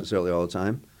 not necessarily all the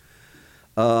time.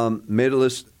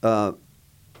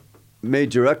 Made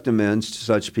direct amends to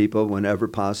such people whenever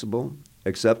possible,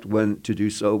 except when to do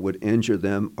so would injure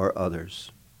them or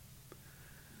others.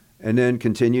 And then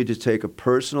continue to take a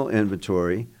personal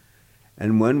inventory,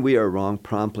 and when we are wrong,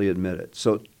 promptly admit it.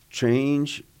 So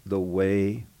change the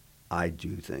way I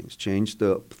do things. Change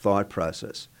the thought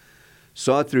process.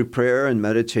 Sought through prayer and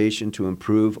meditation to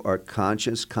improve our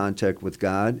conscious contact with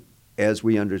God as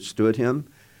we understood him,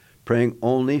 praying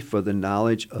only for the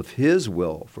knowledge of his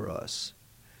will for us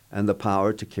and the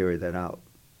power to carry that out.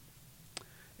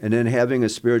 And then having a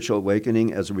spiritual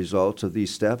awakening as a result of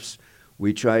these steps,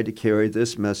 we try to carry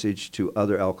this message to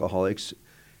other alcoholics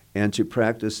and to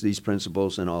practice these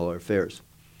principles in all our affairs.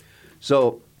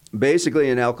 So basically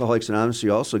in Alcoholics Anonymous,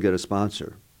 you also get a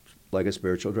sponsor, like a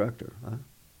spiritual director,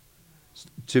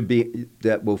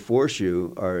 that will force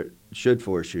you, or should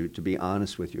force you, to be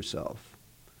honest with yourself,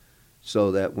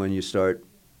 so that when you start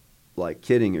like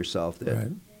kidding yourself, that,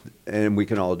 right. And we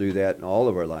can all do that in all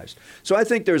of our lives. So I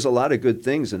think there's a lot of good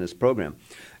things in this program.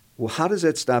 Well, how does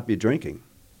that stop you drinking?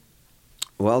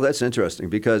 Well, that's interesting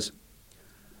because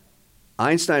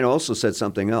Einstein also said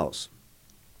something else.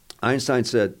 Einstein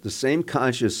said the same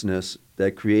consciousness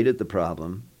that created the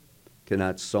problem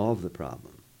cannot solve the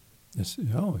problem. Yes.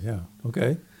 Oh, yeah.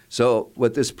 Okay. So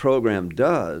what this program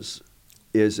does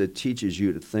is it teaches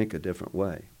you to think a different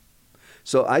way.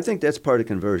 So I think that's part of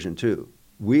conversion too.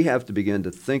 We have to begin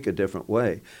to think a different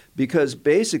way because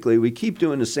basically we keep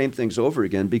doing the same things over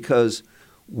again because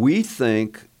we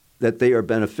think that they are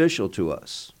beneficial to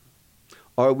us,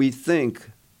 or we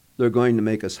think they're going to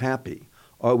make us happy,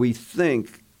 or we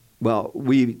think, well,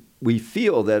 we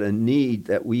feel that a need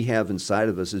that we have inside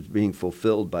of us is being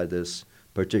fulfilled by this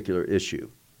particular issue,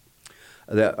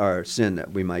 that our sin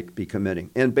that we might be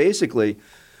committing. And basically,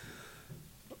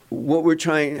 what we're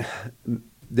trying,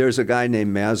 there's a guy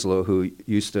named Maslow who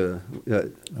used to,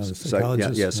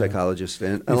 psychologist. Psychologist,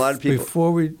 and a lot of people.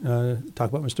 Before we talk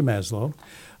about Mr. Maslow,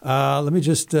 let me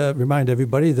just remind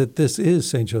everybody that this is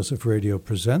St. Joseph Radio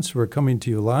Presents. We're coming to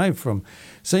you live from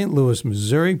St. Louis,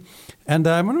 Missouri. And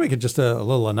I want to make just a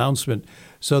little announcement.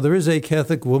 So there is a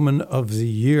Catholic Woman of the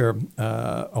Year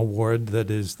award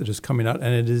that is coming out,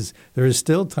 and there is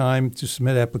still time to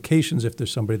submit applications if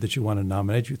there's somebody that you want to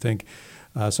nominate. You think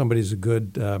somebody's a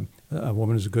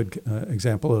woman is a good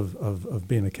example of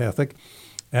being a Catholic.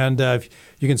 And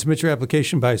you can submit your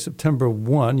application by September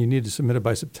 1. You need to submit it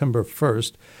by September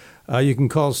 1st. You can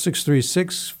call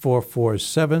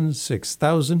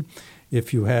 636-447-6000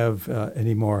 if you have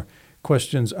any more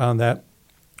questions on that.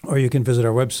 Or you can visit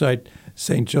our website,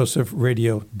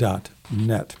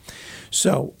 stjosephradio.net.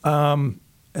 So,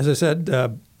 as I said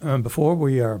before,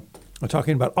 we are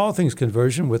talking about all things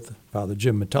conversion with Father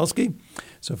Jim Mitulski.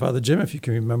 So, Father Jim, if you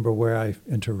can remember where I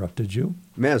interrupted you.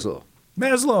 Maslow.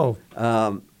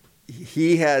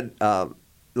 He had, a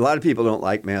lot of people don't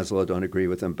like Maslow, don't agree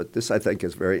with him, but this I think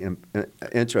is very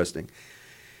interesting.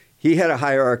 He had a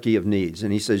hierarchy of needs,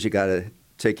 and he says you got to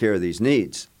take care of these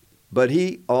needs. But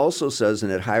he also says in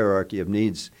that hierarchy of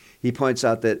needs, he points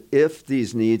out that if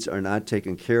these needs are not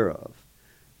taken care of,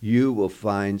 you will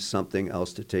find something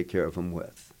else to take care of them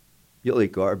with. You'll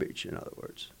eat garbage, in other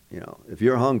words. If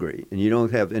you're hungry and you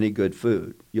don't have any good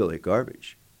food, you'll eat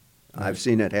garbage. Right. I've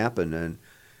seen it happen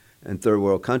in third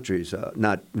world countries,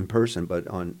 not in person, but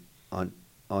on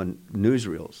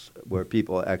newsreels, where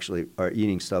people actually are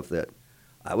eating stuff that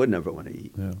I would never want to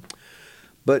eat. Yeah.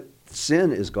 But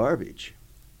sin is garbage.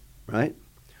 Right?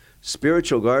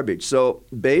 Spiritual garbage. So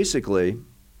basically,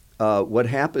 what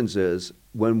happens is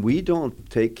when we don't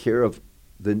take care of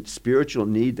the spiritual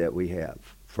need that we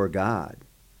have for God,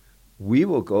 we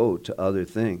will go to other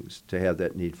things to have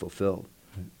that need fulfilled.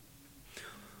 Right.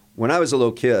 When I was a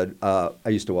little kid, I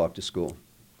used to walk to school.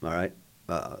 All right?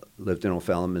 Lived in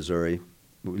O'Fallon, Missouri.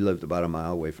 We lived about a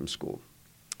mile away from school.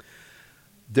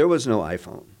 There was no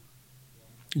iPhone.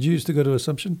 Did you used to go to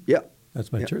Assumption? Yeah.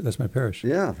 That's my church. That's my parish.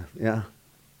 Yeah. I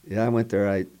went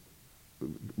there. I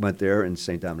went there in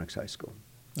St. Dominic's High School.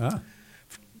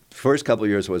 First couple of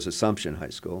years was Assumption High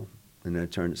School, and then I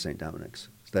turned to St. Dominic's.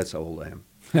 That's how old I am.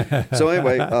 So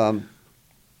anyway,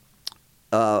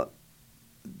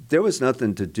 there was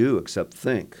nothing to do except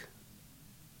think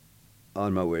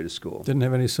on my way to school. Didn't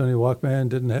have any Sony Walkman.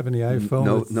 Didn't have any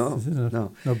iPhone. No.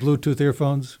 No Bluetooth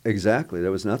earphones. Exactly.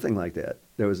 There was nothing like that.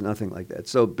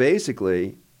 So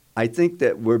basically, I think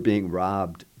that we're being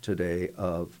robbed today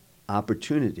of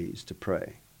opportunities to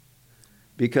pray.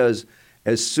 Because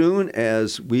as soon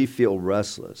as we feel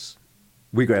restless,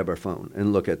 we grab our phone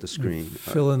and look at the screen.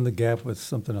 Fill in the gap with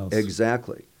something else.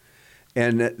 Exactly.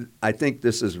 And I think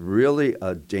this is really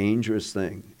a dangerous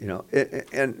thing,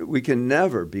 and we can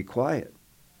never be quiet.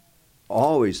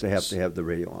 Always have to have the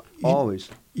radio on. Always.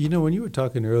 When you were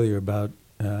talking earlier about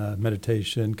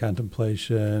meditation,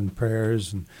 contemplation,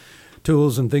 prayers, and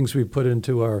tools and things we put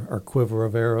into our quiver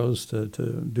of arrows to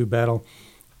do battle,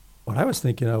 what I was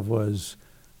thinking of was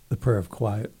the prayer of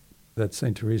quiet that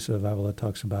St. Teresa of Avila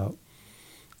talks about.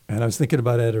 And I was thinking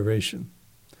about adoration.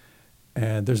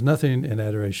 And there's nothing in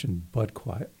adoration but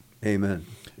quiet. Amen.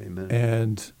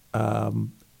 And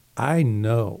I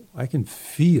know, I can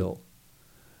feel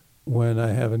when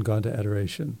I haven't gone to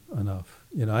adoration enough.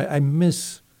 I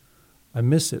miss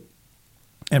it.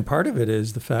 And part of it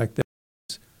is the fact that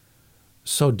it's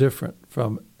so different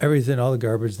from everything, all the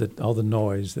garbage, all the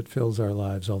noise that fills our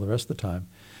lives all the rest of the time.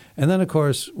 And then, of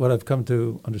course, what I've come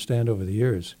to understand over the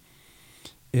years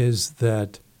is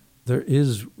that there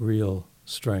is real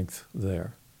strength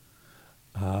there.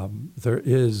 There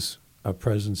is a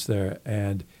presence there,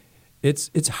 and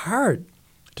it's hard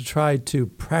to try to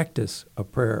practice a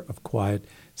prayer of quiet,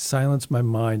 silence my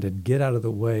mind, and get out of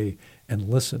the way and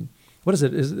listen. What is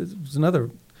it?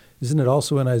 Isn't it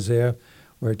also in Isaiah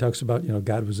where he talks about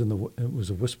God was it was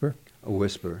a whisper? A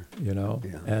whisper. Yeah.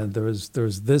 And there was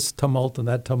this tumult and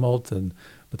that tumult,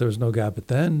 but there was no God. But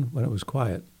then when it was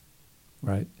quiet,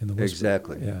 right, in the whisper.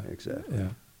 Exactly. Yeah. Exactly. Yeah.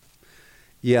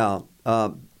 Yeah,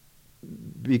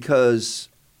 because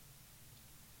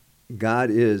God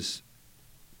is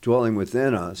dwelling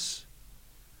within us,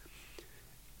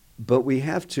 but we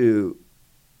have to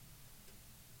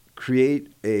create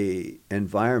an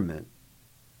environment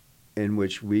in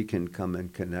which we can come in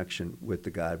connection with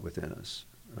the God within us.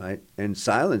 right? And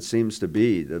silence seems to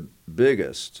be the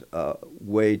biggest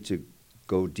way to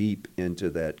go deep into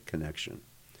that connection.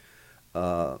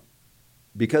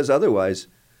 Because otherwise,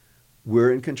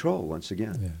 we're in control once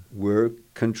again. Yeah. We're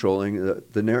controlling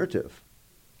the narrative.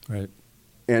 Right.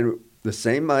 And the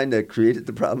same mind that created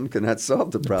the problem cannot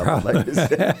solve the problem. Like you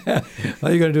said. All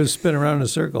you're going to do is spin around in a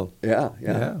circle.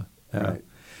 Yeah. Right.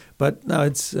 But no,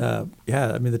 it's, I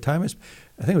mean, the time is,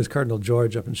 I think it was Cardinal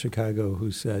George up in Chicago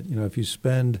who said, if you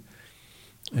spend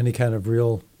any kind of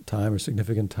real time or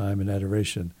significant time in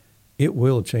adoration, it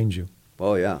will change you.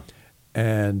 Oh, yeah.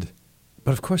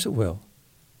 But of course it will,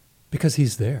 because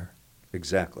he's there.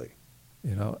 Exactly.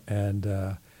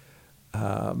 And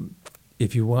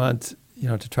if you want,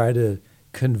 to try to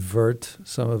convert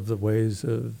some of the ways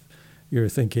of your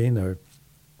thinking or,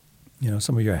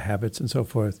 some of your habits and so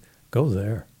forth, go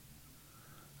there.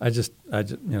 There,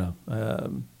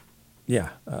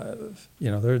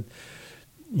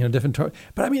 different,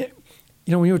 but I mean,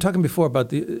 when you were talking before about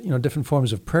the, different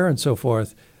forms of prayer and so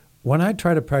forth, when I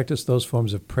try to practice those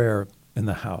forms of prayer in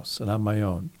the house and on my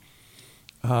own,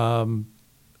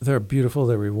 they're beautiful,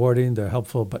 they're rewarding, they're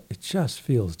helpful, but it just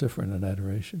feels different in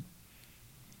adoration.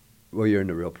 Well, you're in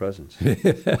the real presence. Right?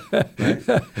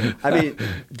 I mean,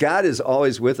 God is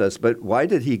always with us, but why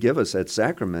did he give us that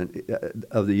sacrament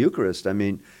of the Eucharist? I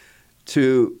mean,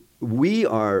 we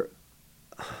are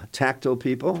tactile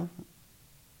people.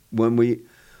 When we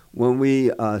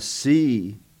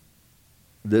see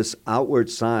this outward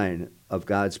sign of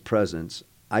God's presence,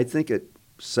 I think it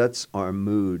sets our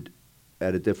mood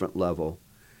at a different level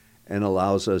and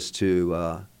allows us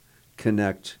to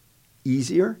connect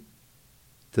easier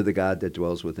to the God that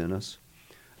dwells within us.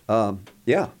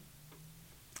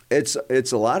 It's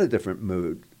a lot of different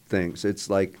mood things. It's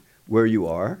like where you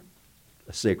are,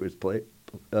 a sacred place.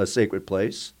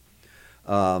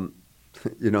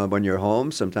 When you're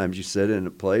home, sometimes you sit in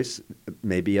a place,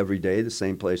 maybe every day, the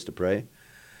same place to pray.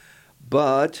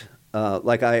 But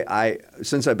I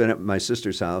since I've been at my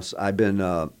sister's house, I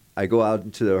go out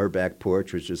into her back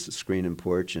porch, which is the screen and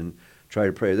porch, and try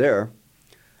to pray there.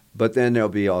 But then there'll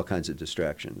be all kinds of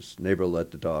distractions. Neighbor will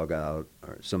let the dog out,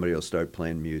 or somebody will start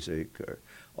playing music, or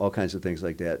all kinds of things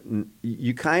like that. And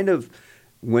you kind of,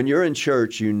 when you're in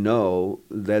church, you know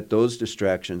that those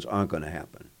distractions aren't going to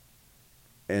happen.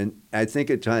 And I think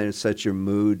it kind of sets your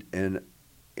mood, and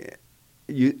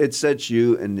it sets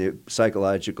you in the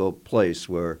psychological place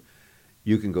where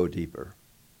you can go deeper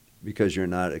because you're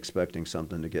not expecting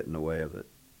something to get in the way of it,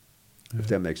 if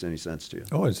that makes any sense to you.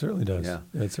 Oh, it certainly does. Yeah,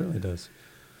 it certainly does.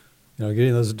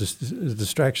 Getting those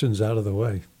distractions out of the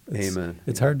way. Amen.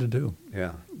 It's hard to do.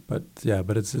 Yeah. But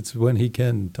it's when he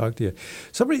can talk to you.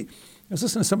 I was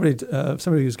listening to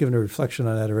somebody who was giving a reflection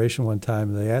on adoration one time,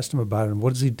 and they asked him about it, and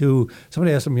what does he do?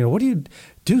 Somebody asked him, what do you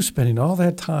do spending all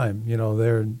that time,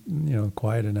 there,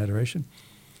 quiet in adoration?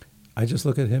 I just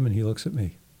look at him, and he looks at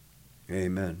me.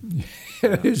 Amen.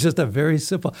 It's just a very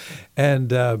simple.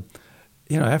 And,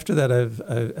 after that,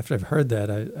 after I've heard that,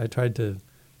 I tried to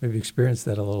maybe experience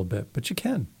that a little bit. But you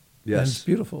can. Yes. And it's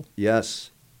beautiful. Yes.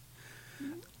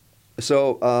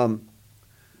 So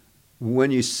when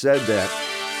you said that,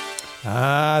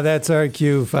 that's our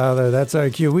cue, Father. That's our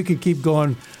cue. We could keep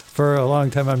going for a long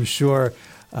time, I'm sure.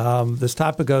 This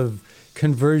topic of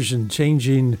conversion,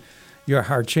 changing your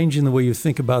heart, changing the way you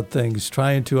think about things,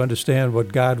 trying to understand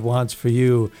what God wants for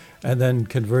you, and then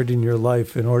converting your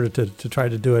life in order to try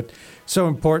to do it. So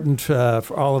important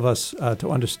for all of us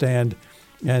to understand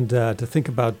and to think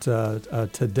about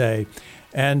today.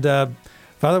 And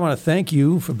Father, I want to thank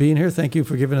you for being here. Thank you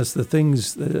for giving us the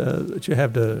things that you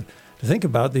have to think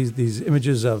about, these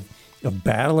images of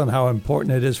battle and how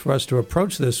important it is for us to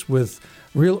approach this with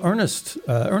real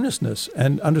earnestness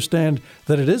and understand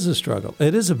that it is a struggle,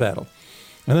 it is a battle.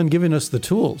 And then giving us the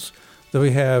tools that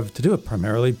we have to do it,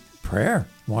 primarily prayer.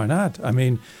 Why not? I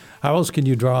mean, how else can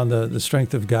you draw on the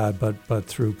strength of God but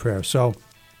through prayer? So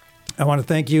I want to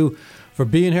thank you for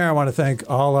being here. I want to thank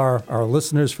all our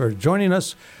listeners for joining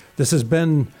us. This has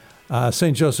been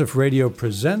St. Joseph Radio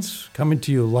Presents, coming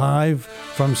to you live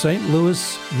from St.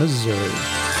 Louis, Missouri.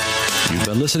 You've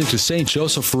been listening to St.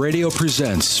 Joseph Radio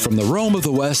Presents from the Rome of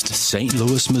the West, St.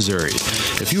 Louis, Missouri.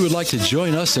 If you would like to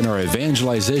join us in our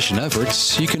evangelization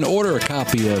efforts, you can order a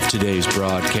copy of today's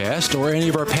broadcast or any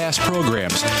of our past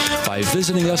programs by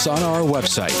visiting us on our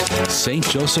website,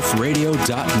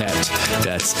 stjosephradio.net.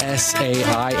 That's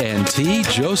SAINT,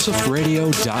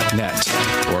 josephradio.net.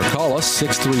 Or call us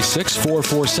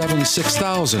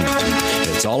 636-447-6000.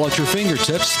 It's all at your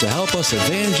fingertips to help us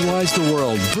evangelize the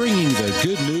world, bringing the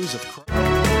good news of Christ.